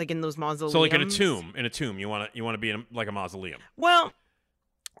 like in those mausoleums. So like in a tomb. In a tomb, you want to be in like a mausoleum. Well,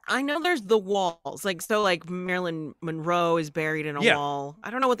 I know there's the walls, like Marilyn Monroe is buried in a wall. I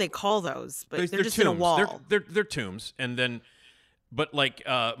don't know what they call those, but they're just tombs. in a wall. They're tombs, and then, but like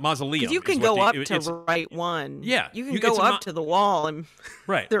mausoleum. Because you can go up to right one. Yeah, you can go up to the wall and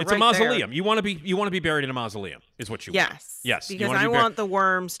right. It's right a mausoleum. There. You want to be buried in a mausoleum, is what you want. Yes, because I want the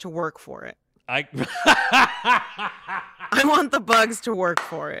worms to work for it. I want the bugs to work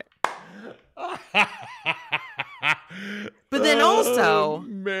for it. But then also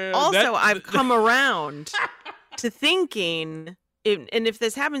I've come around to thinking, if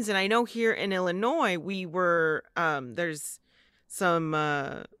this happens, and I know here in Illinois, we were, there's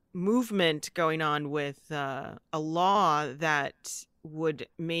some movement going on with a law that would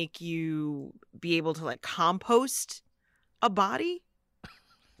make you be able to like compost a body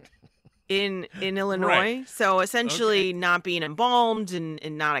in Illinois. Right. So essentially not being embalmed and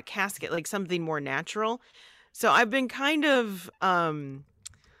not a casket, like something more natural. So I've been kind of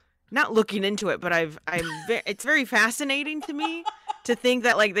not looking into it, but it's very fascinating to me to think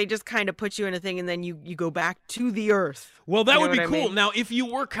that like they just kind of put you in a thing and then you go back to the earth. Well, that would be cool. I mean? Now, if you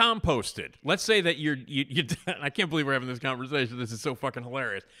were composted, let's say that you I can't believe we're having this conversation. This is so fucking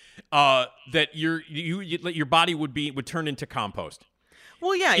hilarious. That your body would turn into compost.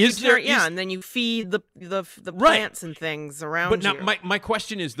 Well, yeah, and then you feed the plants and things around you. But now, my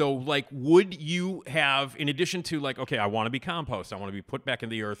question is, though, like, would you have, in addition to, like, okay, I want to be compost, I want to be put back in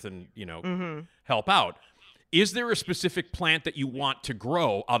the earth and, help out, is there a specific plant that you want to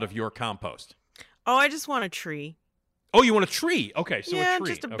grow out of your compost? Oh, I just want a tree. Oh, you want a tree? Okay, so yeah, a tree.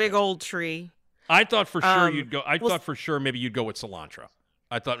 Just a big old tree. I thought for sure you'd go, thought for sure maybe you'd go with cilantro.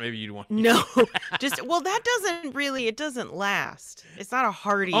 I thought maybe you'd want... No, that doesn't last. It's not a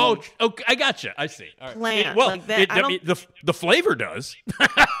hardy... Oh, okay, I gotcha. I see. All right. Plant. Well, like that, the flavor does.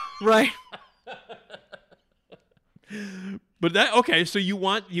 Right. But so you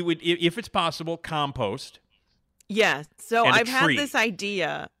would, if it's possible, compost. Yeah. So I've had this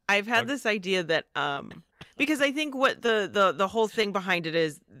idea. This idea that, because I think what the whole thing behind it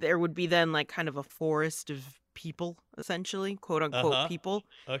is there would be then like kind of a forest of people, essentially, quote unquote people,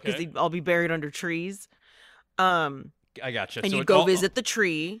 because they'd all be buried under trees. I gotcha. And you go visit the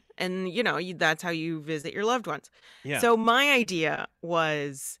tree, and that's how you visit your loved ones. Yeah. So my idea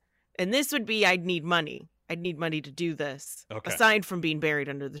was, and this would be, I'd need money to do this. Okay. Aside from being buried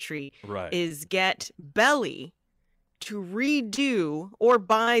under the tree, right? Is get Belly to redo or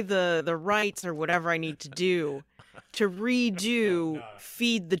buy the rights or whatever I need to do to redo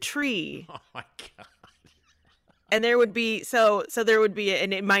Feed the Tree. Oh my God. And there would be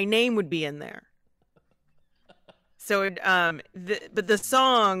my name would be in there. So but the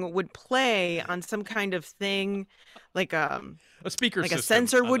song would play on some kind of thing, like a speaker like system. A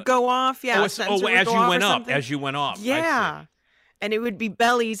sensor would go off. Yeah. As you went up. Yeah. And it would be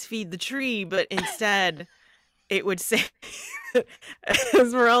Belly's Feed the Tree, but instead it would say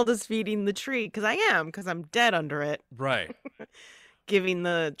Esmeralda's feeding the tree, because I'm dead under it. Right. Giving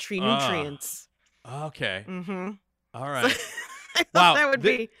the tree nutrients. Okay. Mm-hmm. All right. I thought that would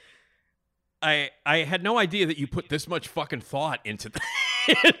be. I had no idea that you put this much fucking thought into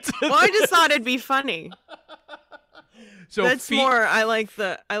that. Well, I just thought it'd be funny. So that's more. I like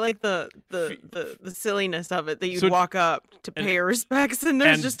the silliness of it, that you'd walk up to pay your respects, and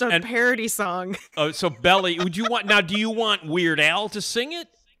there's just a parody song. Oh, so Belly, do you want Weird Al to sing it?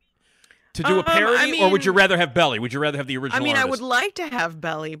 To do a parody, or would you rather have Belly? Would you rather have the original artist? I would like to have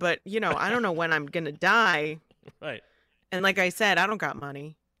Belly, but I don't know when I'm gonna die. Right. And like I said, I don't got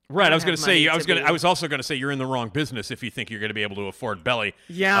money. Right. I was also gonna say you're in the wrong business if you think you're gonna be able to afford Belly.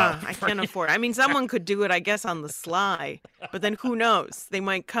 Yeah, I can't afford it. I mean, someone could do it, I guess, on the sly, but then who knows? They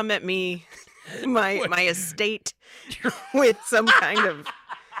might come at me, my estate, with some kind of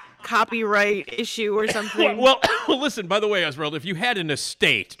copyright issue or something. Well, listen, by the way, Esmeralda, if you had an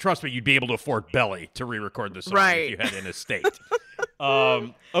estate, trust me, you'd be able to afford Belly to re-record the song. If you had an estate.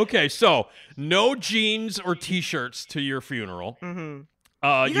 Okay, so no jeans or T-shirts to your funeral. Mm-hmm.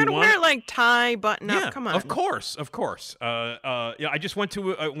 You gotta wear like tie, button up. Come on. Of course. I just went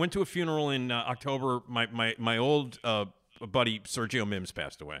to a funeral in October. My old buddy Sergio Mims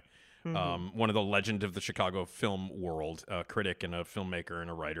passed away. Mm-hmm. One of the legend of the Chicago film world, a critic and a filmmaker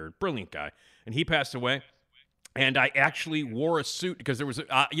and a writer, brilliant guy, and he passed away. And I actually wore a suit because there was,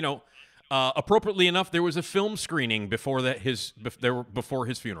 appropriately enough, there was a film screening before his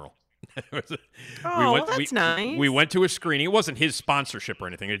funeral. That's nice. We went to a screening. It wasn't his sponsorship or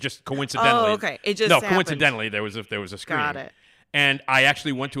anything. It just coincidentally. Oh, okay. It just coincidentally there was a screening. Got it. And I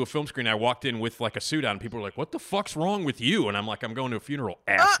actually went to a film screening. I walked in with like a suit on. And people were like, "What the fuck's wrong with you?" And I'm like, "I'm going to a funeral,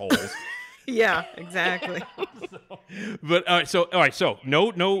 assholes." Yeah, exactly. But all right. So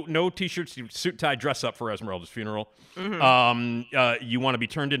no t-shirts, suit, tie, dress up for Esmeralda's funeral. Mm-hmm. You want to be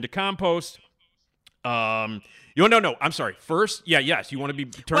turned into compost. No. I'm sorry. First, yes. You want to be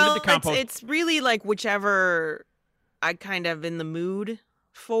turned into compost. It's really like whichever I kind of in the mood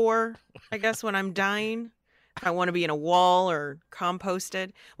for. I guess when I'm dying, if I want to be in a wall or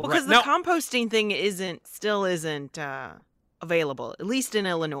composted. Well, because the composting thing still isn't available, at least in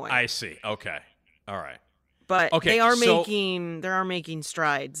Illinois. I see. Okay. All right. But okay, they are making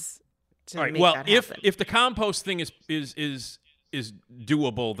strides to all right, make well, that happen. if the compost thing is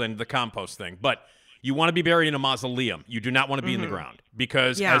doable, then the compost thing. But you want to be buried in a mausoleum. You do not want to be in the ground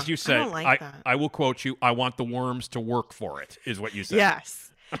because, as you said, I will quote you. I want the worms to work for it. Is what you said.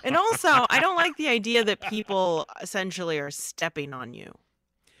 Yes. And also, I don't like the idea that people essentially are stepping on you.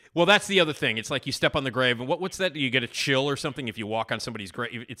 Well, that's the other thing. It's like you step on the grave, and what's that? You get a chill or something if you walk on somebody's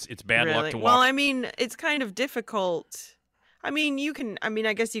grave. It's bad luck to walk. Well, I mean, it's kind of difficult. I mean,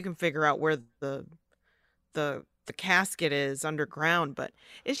 I guess you can figure out where the casket is underground, but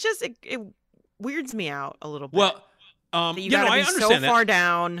it's just it weirds me out a little bit. Well, you gotta be so far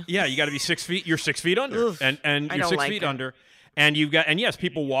down. Yeah, you got to be 6 feet. You're 6 feet under, Oof, and you're 6 feet under. And yes,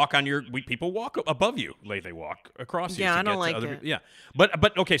 people walk people walk above you, like they walk across you. Yeah, to I don't get like to other, it. Yeah,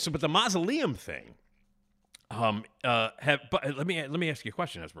 but okay, but the mausoleum thing. But let me ask you a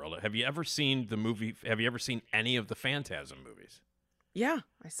question, Esmeralda. Have you ever seen the movie? Have you ever seen any of the Phantasm movies? Yeah,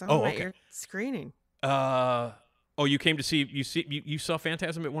 I saw them at your screening. You came to see you saw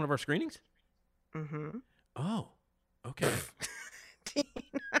Phantasm at one of our screenings? Mm-hmm. Oh, okay.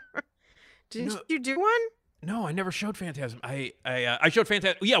 Did you do one? No, I never showed Phantasm. I showed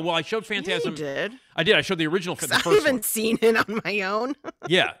Phantasm. Yeah, well, I showed Phantasm. Yeah, you did. I did. I showed the original. The first I haven't one. seen it on my own.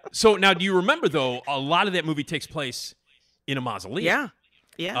 Yeah. So now, do you remember though? A lot of that movie takes place in a mausoleum. Yeah.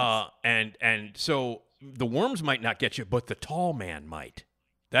 Yeah. And so the worms might not get you, but the tall man might.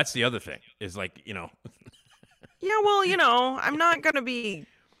 That's the other thing. Is like Yeah. Well, I'm not gonna be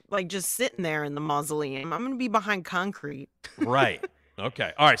like just sitting there in the mausoleum. I'm gonna be behind concrete. Right.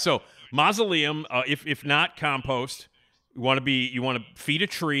 Okay. All right. So mausoleum. If not compost, you want to feed a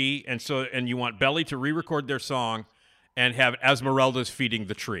tree, and you want Belly to re-record their song, and have Esmeralda's feeding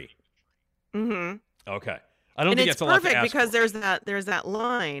the tree. Mm-hmm. Okay. I don't think it's that's a lot to perfect ask because for. there's that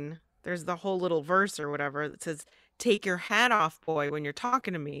line. There's the whole little verse or whatever that says, "Take your hat off, boy, when you're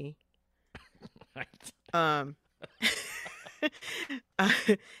talking to me."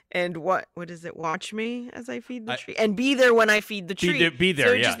 And what is it? Watch me as I feed the tree, and be there when I feed the tree. Be there.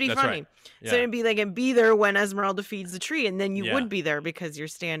 So it'd Yeah, just be that's funny. right. Yeah. So it'd be like, and be there when Esmeralda feeds the tree, and then you Yeah. would be there because you're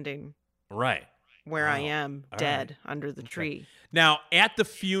standing Right. where I am, All dead right. under the tree. Now, at the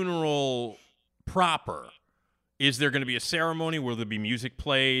funeral proper, is there going to be a ceremony? Will there be music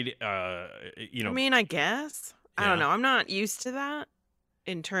played? I mean, I guess. I don't Yeah. know. I'm not used to that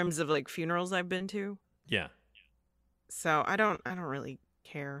in terms of like funerals I've been to. Yeah. So I don't really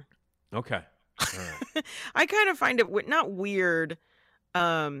care. Okay. All right. I kind of find it not weird.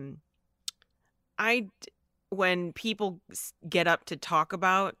 When people get up to talk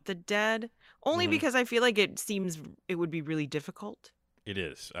about the dead, only Mhm. because I feel like it would be really difficult It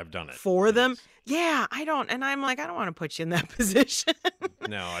is. I've done it. for It them. is. Yeah, I don't, and I'm like, I don't want to put you in that position.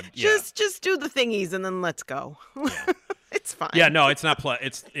 No. Just do the thingies and then let's go. Yeah. It's fine. Yeah. No, it's not.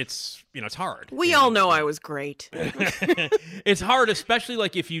 It's it's hard. We all know I was great. It's hard, especially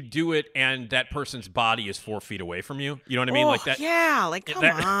like if you do it and that person's body is 4 feet away from you. You know what I mean? Like that. Yeah, like come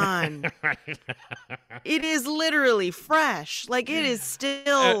on. It is literally fresh. Like it is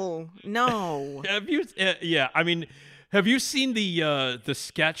still no. Have you? Yeah. I mean, have you seen the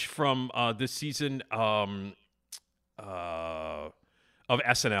sketch from this season of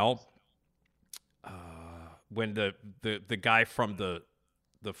SNL? When the guy from the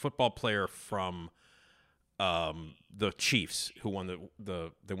football player from the Chiefs who won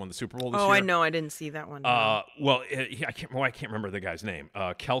the Super Bowl this year. Oh, I know. I didn't see that one. Well, I can't remember the guy's name.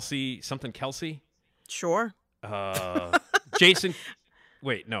 Kelsey. Sure. Jason.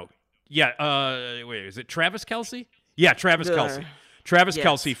 Wait, no. Yeah. Wait, is it Travis Kelce? Yeah, Travis Kelce. Travis Yes.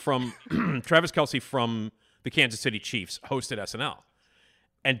 Kelce from Travis Kelce from the Kansas City Chiefs hosted SNL.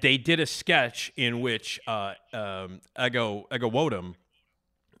 And they did a sketch in which Ego Wodum,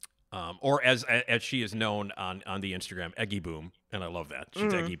 or as she is known on the Instagram, Eggy Boom, and I love that.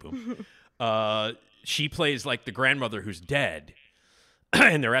 She's Eggy Boom. She plays like the grandmother who's dead,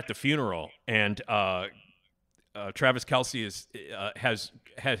 and they're at the funeral, and Travis Kelce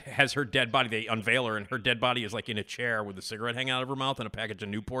has her dead body. They unveil her, and her dead body is like in a chair with a cigarette hanging out of her mouth and a package of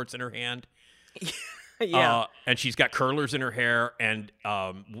Newports in her hand. Yeah. And she's got curlers in her hair, and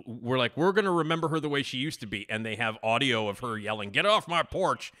we're like, we're going to remember her the way she used to be. And they have audio of her yelling, "Get off my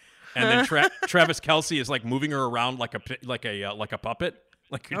porch!" And then Travis Kelce is like moving her around like a puppet.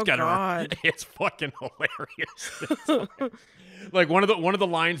 Like he's got her. It's fucking hilarious. Like one of the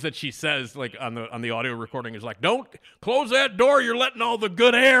lines that she says, like on the audio recording, is like, "Don't close that door. You're letting all the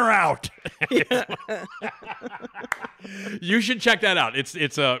good air out." You should check that out.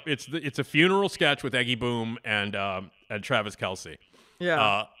 It's a funeral sketch with Eggy Boom and Travis Kelce.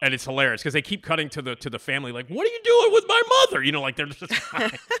 Yeah, and it's hilarious because they keep cutting to the family, like, "What are you doing with my mother?" You know, like they're just.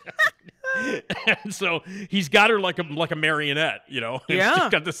 And so he's got her like a marionette, you know. Yeah. She's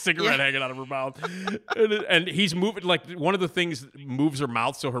got the cigarette hanging out of her mouth, and he's moving, like one of the things moves her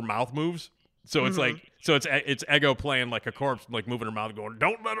mouth, so her mouth moves. So it's it's Ego playing like a corpse, like moving her mouth, going,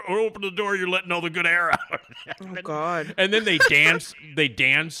 "Don't let her open the door. You're letting all the good air out." Oh God! And then they dance.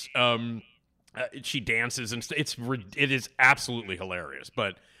 She dances, and it is absolutely hilarious.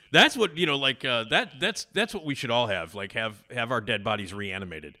 But that's what that's what we should all have. Like have our dead bodies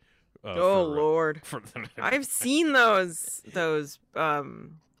reanimated. Lord! I've seen those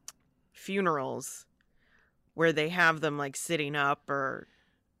funerals where they have them like sitting up or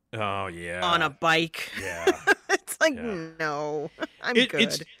on a bike. Yeah. It's like no, I'm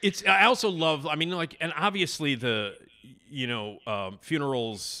good. It's I also love. I mean, like, and obviously the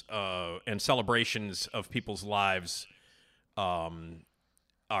funerals and celebrations of people's lives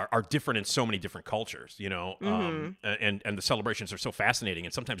are different in so many different cultures, and the celebrations are so fascinating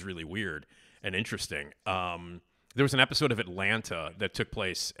and sometimes really weird and interesting. There was an episode of Atlanta that took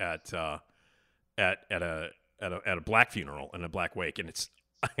place at a black funeral and a black wake, and it's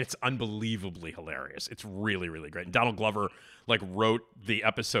unbelievably hilarious. It's really, really great. And Donald Glover wrote the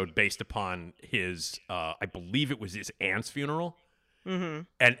episode based upon his, I believe it was his aunt's funeral. Mm-hmm.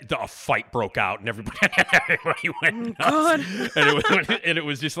 And a fight broke out, and everybody went nuts. And it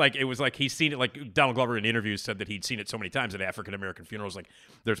was just like he's seen it. Like Donald Glover in interviews said that he'd seen it so many times at African American funerals. Like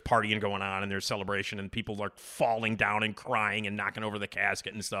there's partying going on, and there's celebration, and people are falling down and crying and knocking over the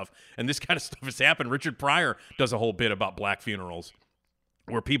casket and stuff. And this kind of stuff has happened. Richard Pryor does a whole bit about black funerals,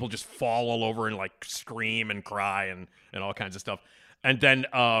 where people just fall all over and like scream and cry and all kinds of stuff. And then,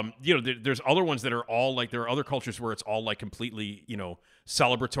 there's other ones that are all like, there are other cultures where it's all like completely,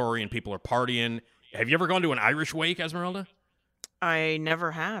 celebratory and people are partying. Have you ever gone to an Irish wake, Esmeralda? I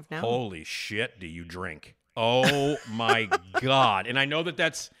never have, no. Holy shit, do you drink? Oh my God. And I know that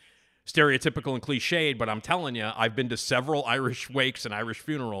that's stereotypical and cliched, but I'm telling you, I've been to several Irish wakes and Irish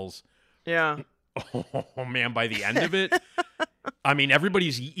funerals. Yeah. Oh man, by the end of it, I mean,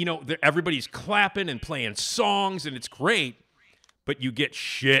 everybody's clapping and playing songs, and it's great. But you get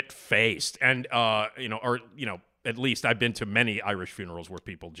shit-faced, and at least I've been to many Irish funerals where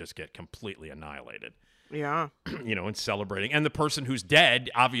people just get completely annihilated. Yeah, and celebrating, and the person who's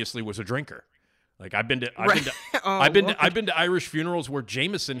dead obviously was a drinker. Like I've been to Irish funerals where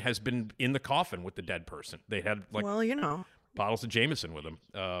Jameson has been in the coffin with the dead person. They had bottles of Jameson with them.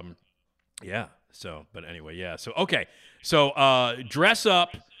 Yeah. So, but anyway, yeah. So okay. So dress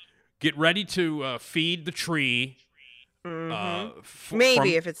up, get ready to feed the tree. Mm-hmm.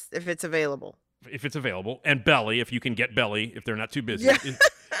 Maybe if it's available. If it's available, and Belly, if you can get Belly, if they're not too busy. Yeah.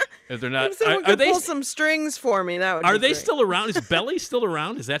 If they're not, if someone could pull some strings for me, that would. Are be they great. still around? Is Belly still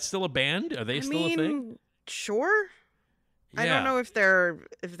around? Is that still a band? Are they still a thing? Sure. Yeah. I don't know if they're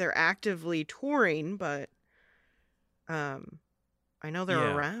actively touring, but I know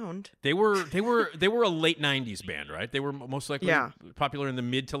they're around. They were a late '90s band, right? They were most likely popular in the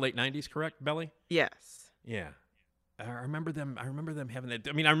mid to late '90s, correct, Belly? Yes. Yeah. I remember them having that.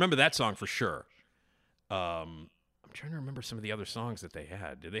 I mean, I remember that song for sure. I'm trying to remember some of the other songs that they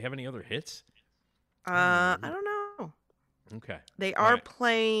had. Did they have any other hits? I don't know. Okay. They are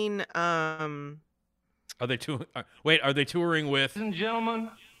playing. Are they touring? Wait, are they touring with? Ladies and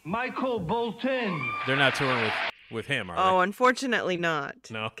gentlemen, Michael Bolton. They're not touring with him, are they? Oh, unfortunately not.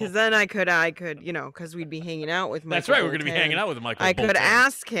 No. Because then I could, because we'd be hanging out with Michael. That's right. Bolton. We're going to be hanging out with Michael. I Bolton. could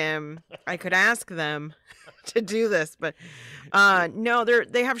ask him. I could ask them to do this, but no,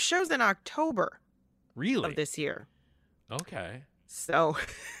 they have shows in October. Really? Of this year. Okay. So,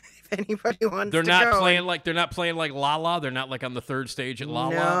 if anybody wants, they're to not go playing like La La. They're not like on the third stage at La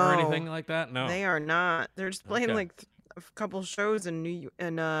La or anything like that. No, they are not. They're just playing like a couple shows in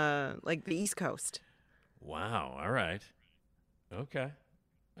like the East Coast. Wow. All right. Okay.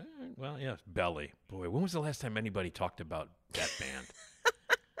 Well, yes. Belly. Boy, when was the last time anybody talked about that band?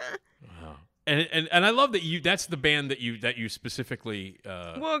 Wow. And I love that that's the band that you specifically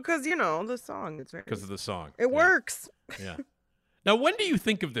well, because the song. It's very because of the song. It works. Yeah. Now, when do you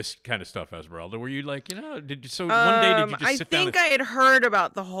think of this kind of stuff, Esmeralda? Were you like, one day did you just sit down? I think I had heard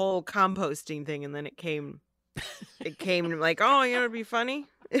about the whole composting thing, and then it came like, oh, it'd be funny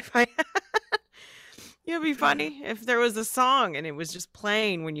if it'd be funny if there was a song and it was just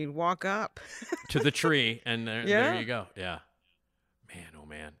playing when you'd walk up to the tree, and there you go. Yeah. Man, oh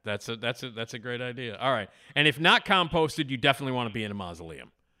man, that's a great idea. All right, and if not composted, you definitely want to be in a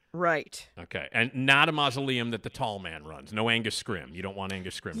mausoleum. Right. Okay, and not a mausoleum that the tall man runs. No Angus Scrim. You don't want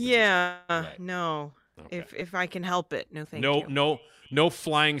Angus Scrim. Yeah. Right. No. Okay. If I can help it, no, thank you. No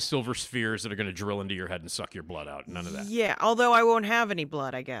flying silver spheres that are going to drill into your head and suck your blood out. None of that. Yeah, although I won't have any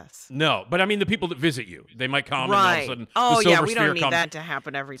blood, I guess. No, but I mean the people that visit you, they might come and all of a sudden oh the silver yeah, we sphere don't need comes, that to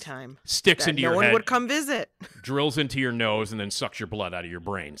happen every time. Sticks into your head. No one would come visit. Drills into your nose and then sucks your blood out of your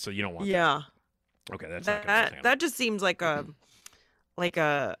brain. So you don't want that. Okay, that's not going to that just seems like the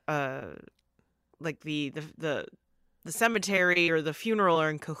cemetery or the funeral are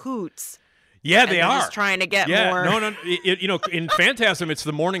in cahoots. Yeah, they are just trying to get more. No. In Phantasm, it's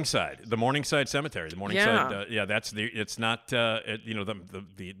the Morningside Cemetery. The Morningside. It's not.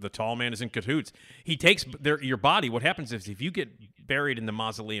 The tall man is in cahoots. He takes your body. What happens is if you get buried in the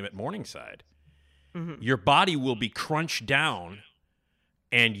mausoleum at Morningside, your body will be crunched down,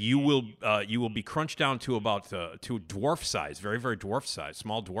 and you will be crunched down to about to dwarf size, very very dwarf size,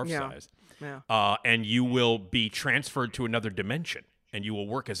 small dwarf size. Yeah. And you will be transferred to another dimension. And you will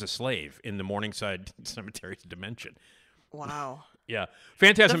work as a slave in the Morningside Cemetery's dimension. Wow. Yeah.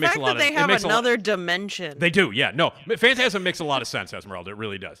 Phantasm makes a lot of sense. They have another dimension. They do, yeah. No, Phantasm makes a lot of sense, Esmeralda. It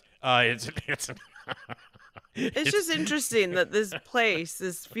really does. It's just interesting that this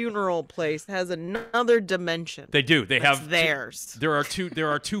funeral place, has another dimension. They do. They have theirs. There are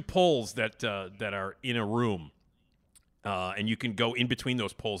two poles that are in a room. And you can go in between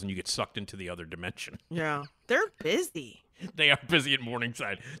those poles and you get sucked into the other dimension. Yeah. They're busy. They are busy at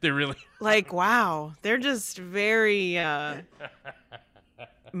Morningside. They really wow. They're just very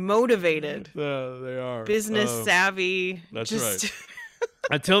motivated. They are. Business savvy. That's right.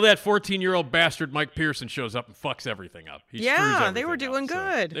 Until that 14-year-old bastard Mike Pearson shows up and fucks everything up. He screws everything they were doing up,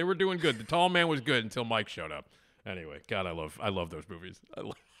 good. So they were doing good. The tall man was good until Mike showed up. Anyway, God, I love those movies. I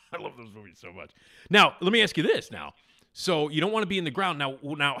love those movies so much. Now, let me ask you this now. So you don't want to be in the ground.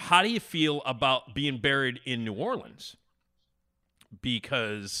 Now, how do you feel about being buried in New Orleans?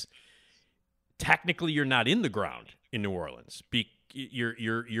 Because technically you're not in the ground in New Orleans.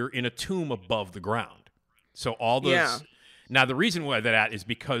 You're in a tomb above the ground. So all those. Yeah. Now the reason why that is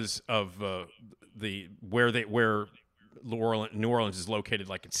because of where New Orleans is located,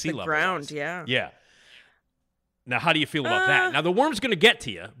 like at sea level. Ground, yeah. Yeah. Now, how do you feel about that? Now the worm's going to get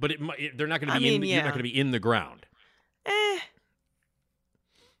to you, but they're not going to be. You're not going to be in the ground.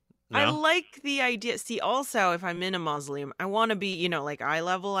 No? I like the idea. See, also, if I'm in a mausoleum, I want to be, like eye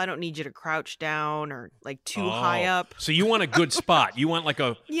level. I don't need you to crouch down or like too high up. So you want a good spot. You want like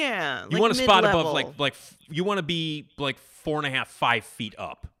a You want a spot above like you want to be like 4.5, 5 feet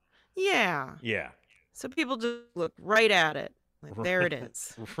up. Yeah. Yeah. So people just look right at it. Like, there it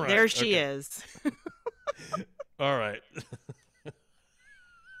is. Right. There she is. All right.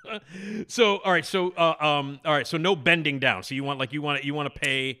 So no bending down. So you want to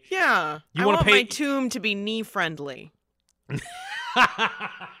pay. Yeah, I want my tomb to be knee friendly.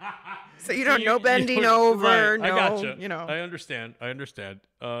 So you don't no bending over. Right. No, I gotcha. I understand.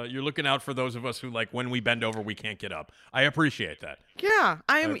 You're looking out for those of us who when we bend over we can't get up. I appreciate that. Yeah,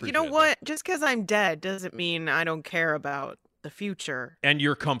 you know what? Just because I'm dead doesn't mean I don't care about the future and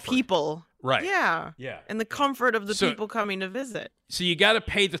your comfort. People. Right. Yeah. Yeah. And the comfort of the people coming to visit. So you got to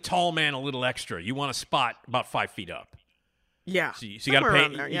pay the tall man a little extra. You want a spot about 5 feet up. Yeah. So you got to pay.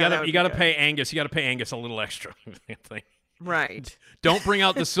 You got to pay Angus. You got to pay Angus a little extra. Right. Don't bring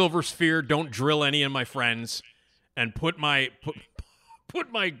out the silver sphere. Don't drill any of my friends, and put my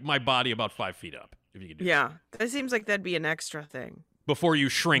body about 5 feet up. If you could do that seems like that'd be an extra thing. Before you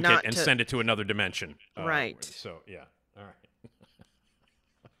shrink it and send it to another dimension. Right. So yeah. All right.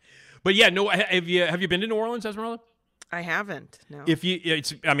 But yeah, no. Have you been to New Orleans, Esmeralda? I haven't. No. Obviously,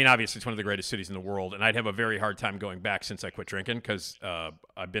 it's one of the greatest cities in the world, and I'd have a very hard time going back since I quit drinking because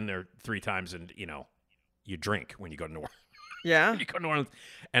I've been there 3 times, and you drink when you go to New Orleans. Yeah. You go to New Orleans,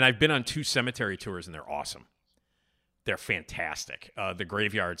 and I've been on 2 cemetery tours, and they're awesome. They're fantastic. The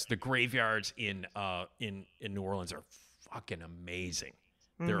graveyards in New Orleans are fucking amazing.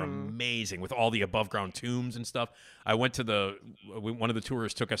 They're amazing with all the above ground tombs and stuff. I went to one of the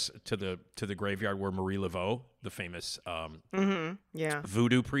tours took us to the graveyard where Marie Laveau, the famous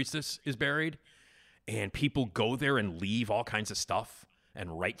voodoo priestess, is buried, and people go there and leave all kinds of stuff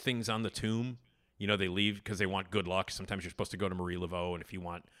and write things on the tomb. You know, they leave because they want good luck. Sometimes you're supposed to go to Marie Laveau, and if you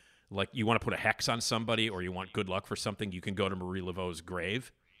want to put a hex on somebody or you want good luck for something, you can go to Marie Laveau's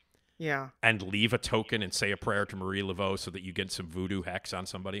grave. Yeah. And leave a token and say a prayer to Marie Laveau so that you get some voodoo hex on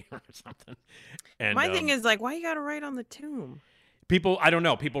somebody or something. And my thing is, like, why you got to write on the tomb? People, I don't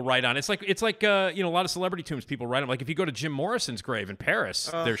know. People write on. It's like a lot of celebrity tombs. People write on. Like if you go to Jim Morrison's grave in Paris,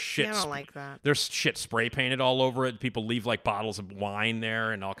 there's shit. I don't like that. There's shit spray painted all over it. People leave like bottles of wine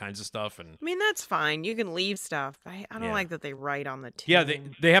there and all kinds of stuff. And I mean, that's fine. You can leave stuff. I don't like that they write on the tomb. Yeah,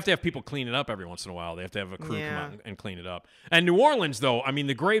 they have to have people clean it up every once in a while. They have to have a crew come out and clean it up. And New Orleans, though, I mean,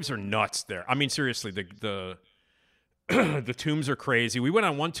 the graves are nuts there. I mean, seriously, the the tombs are crazy. We went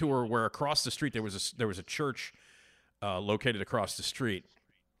on one tour where across the street there was a church located across the street.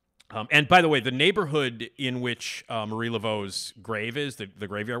 And by the way, the neighborhood in which Marie Laveau's grave is, the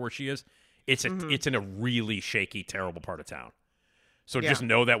graveyard where she is, it's in a really shaky, terrible part of town. So just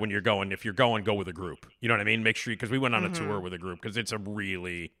know that when you're going, if you're going, go with a group. You know what I mean? Make sure, because we went on a tour with a group, because it's a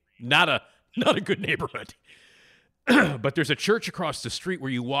really not a good neighborhood. But there's a church across the street where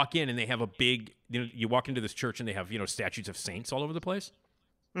you walk in and they have a big, you walk into this church and they have, statues of saints all over the place.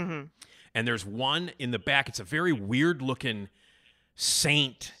 Mm-hmm. And there's one in the back. It's a very weird looking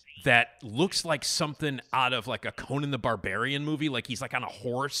saint that looks like something out of like a Conan the Barbarian movie. Like he's like on a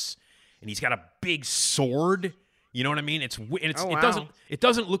horse and he's got a big sword. You know what I mean? It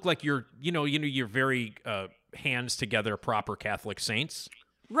doesn't look like your very hands together proper Catholic saints.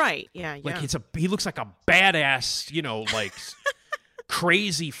 Right. Yeah. Like he looks like a badass, like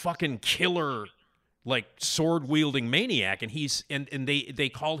crazy fucking killer, like sword wielding maniac, and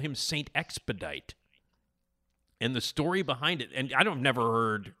they call him Saint Expedite. And the story behind it, and I've never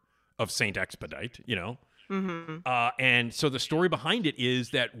heard of Saint Expedite, Mm-hmm. And so the story behind it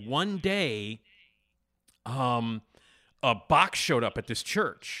is that one day, a box showed up at this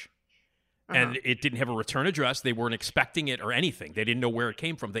church, and it didn't have a return address. They weren't expecting it or anything. They didn't know where it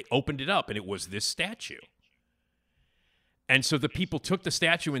came from. They opened it up, and it was this statue. And so the people took the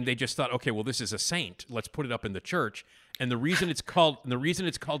statue and they just thought, okay, well, this is a saint. Let's put it up in the church. And the reason it's called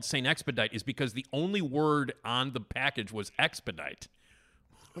Saint Expedite is because the only word on the package was expedite.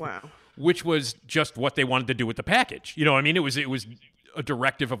 Wow. Which was just what they wanted to do with the package. You know what I mean? It was a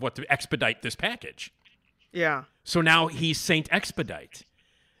directive of what to expedite this package. Yeah. So now he's Saint Expedite.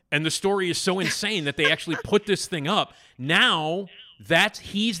 And the story is so insane that they actually put this thing up. Now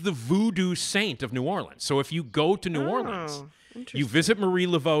he's the voodoo saint of New Orleans. So if you go to New Orleans, you visit Marie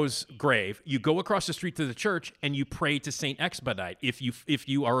Laveau's grave, you go across the street to the church, and you pray to Saint Expedite if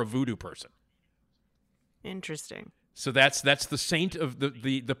you are a voodoo person. Interesting. So that's the saint of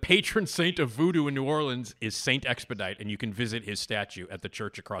the patron saint of voodoo in New Orleans is Saint Expedite, and you can visit his statue at the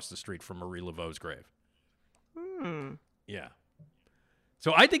church across the street from Marie Laveau's grave. Yeah.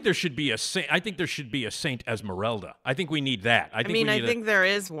 So I think there should be a saint. I think there should be a Saint Esmeralda. I think we need that. I think there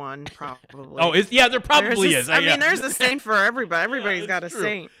is one probably. Oh, there probably is. I mean, there's a saint for everybody. Everybody's got a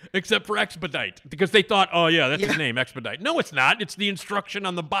saint, except for Expedite, because they thought, oh yeah, that's his name, Expedite. No, it's not. It's the instruction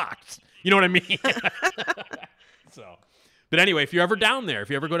on the box. You know what I mean? So, but anyway, if you're ever down there, if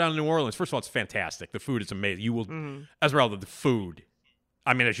you ever go down to New Orleans, first of all, it's fantastic. The food is amazing. You will, Esmeralda, the food,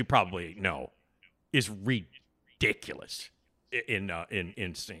 I mean, as you probably know, is ridiculous in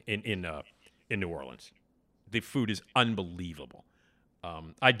New Orleans. The food is unbelievable.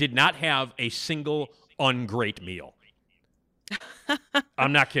 I did not have a single ungreat meal.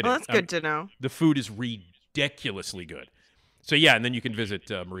 I'm not kidding. Well, that's good to know. The food is ridiculously good. So yeah, and then you can visit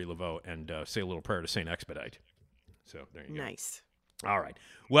Marie Laveau and say a little prayer to Saint Expedite. So there you go. Nice. All right.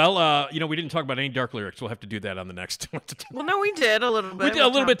 Well, we didn't talk about any dark lyrics. We'll have to do that on the next. Well, no, we did a little bit. We did a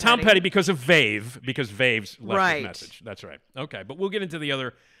little bit Tom Petty because Vave's left his message. That's right. Okay, but we'll get into the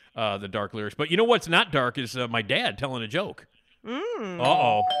other, the dark lyrics. But you know what's not dark is my dad telling a joke.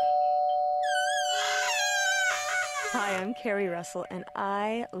 Uh-oh. Hi, I'm Carrie Russell, and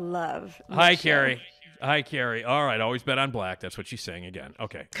I love Hi, Carrie. Hi, Carrie. All right, always bet on black. That's what she's saying again.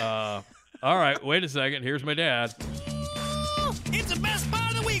 Okay. All right, wait a second. Here's my dad. It's the best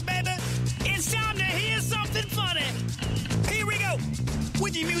part of the week, baby. It's time to hear something funny. Here we go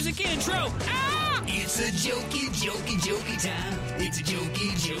with your music intro. Ah! It's a jokey time. It's a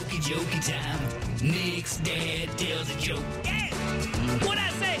jokey time. Nick's dad tells a joke. Yeah! What'd I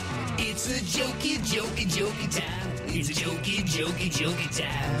say? It's a jokey time. It's a jokey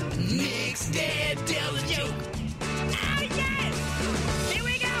time. Nick's dad tells a joke. Oh, yeah! Here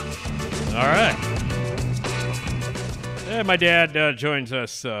we go! All right. Yeah, my dad joins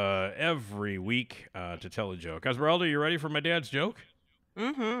us every week to tell a joke. Esmeralda, you ready for my dad's joke?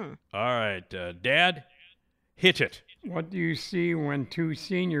 Mm-hmm. All right, Dad, hit it. What do you see when two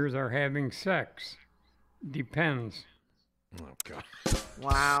seniors are having sex? Depends. Oh, God.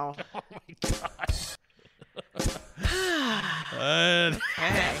 Wow. Oh, my God.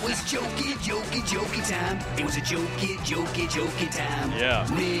 That was jokey time. It was a jokey time. Yeah.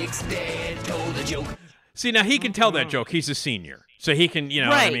 Nick's dad told a joke. See, now he can tell that joke. He's a senior. So he can, you know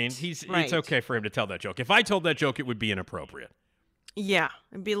what I mean? It's okay for him to tell that joke. If I told that joke, it would be inappropriate. Yeah,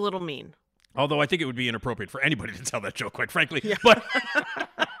 it'd be a little mean. Although I think it would be inappropriate for anybody to tell that joke, quite frankly. Yeah.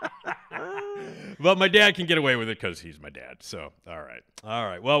 But my dad can get away with it because he's my dad. So, all right. All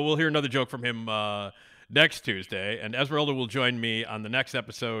right. Well, we'll hear another joke from him next Tuesday. And Esmeralda will join me on the next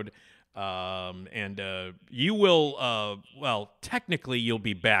episode. And you will, well, technically you'll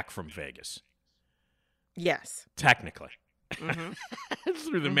be back from Vegas. Yes. Technically. Mm-hmm.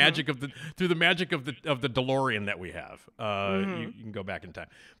 through the magic of the DeLorean that we have, you can go back in time.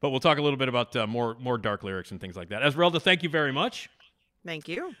 But we'll talk a little bit about more dark lyrics and things like that. Esmeralda, thank you very much. Thank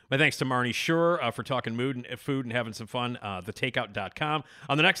you. My thanks to Marnie Shure for talking food and having some fun. TheTakeout.com.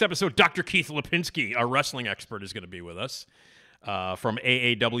 On the next episode, Dr. Keith Lipinski, our wrestling expert, is going to be with us. From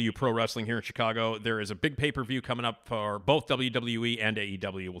AAW Pro Wrestling here in Chicago. There is a big pay-per-view coming up for both WWE and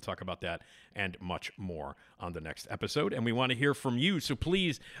AEW. We'll talk about that and much more on the next episode. And we want to hear from you, so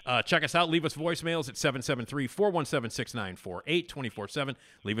please check us out. Leave us voicemails at 773-417-6948, 24/7.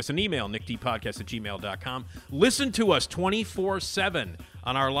 Leave us an email, nickdpodcast@gmail.com. Listen to us 24/7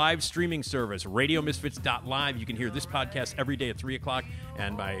 on our live streaming service, radiomisfits.live. You can hear this podcast every day at 3 o'clock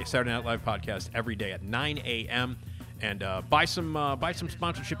and my Saturday Night Live podcast every day at 9 a.m., And buy some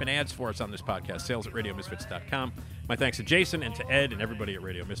sponsorship and ads for us on this podcast. Sales at radiomisfits.com. My thanks to Jason and to Ed and everybody at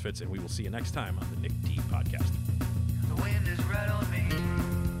Radio Misfits, and we will see you next time on the Nick D Podcast. The wind is right on me.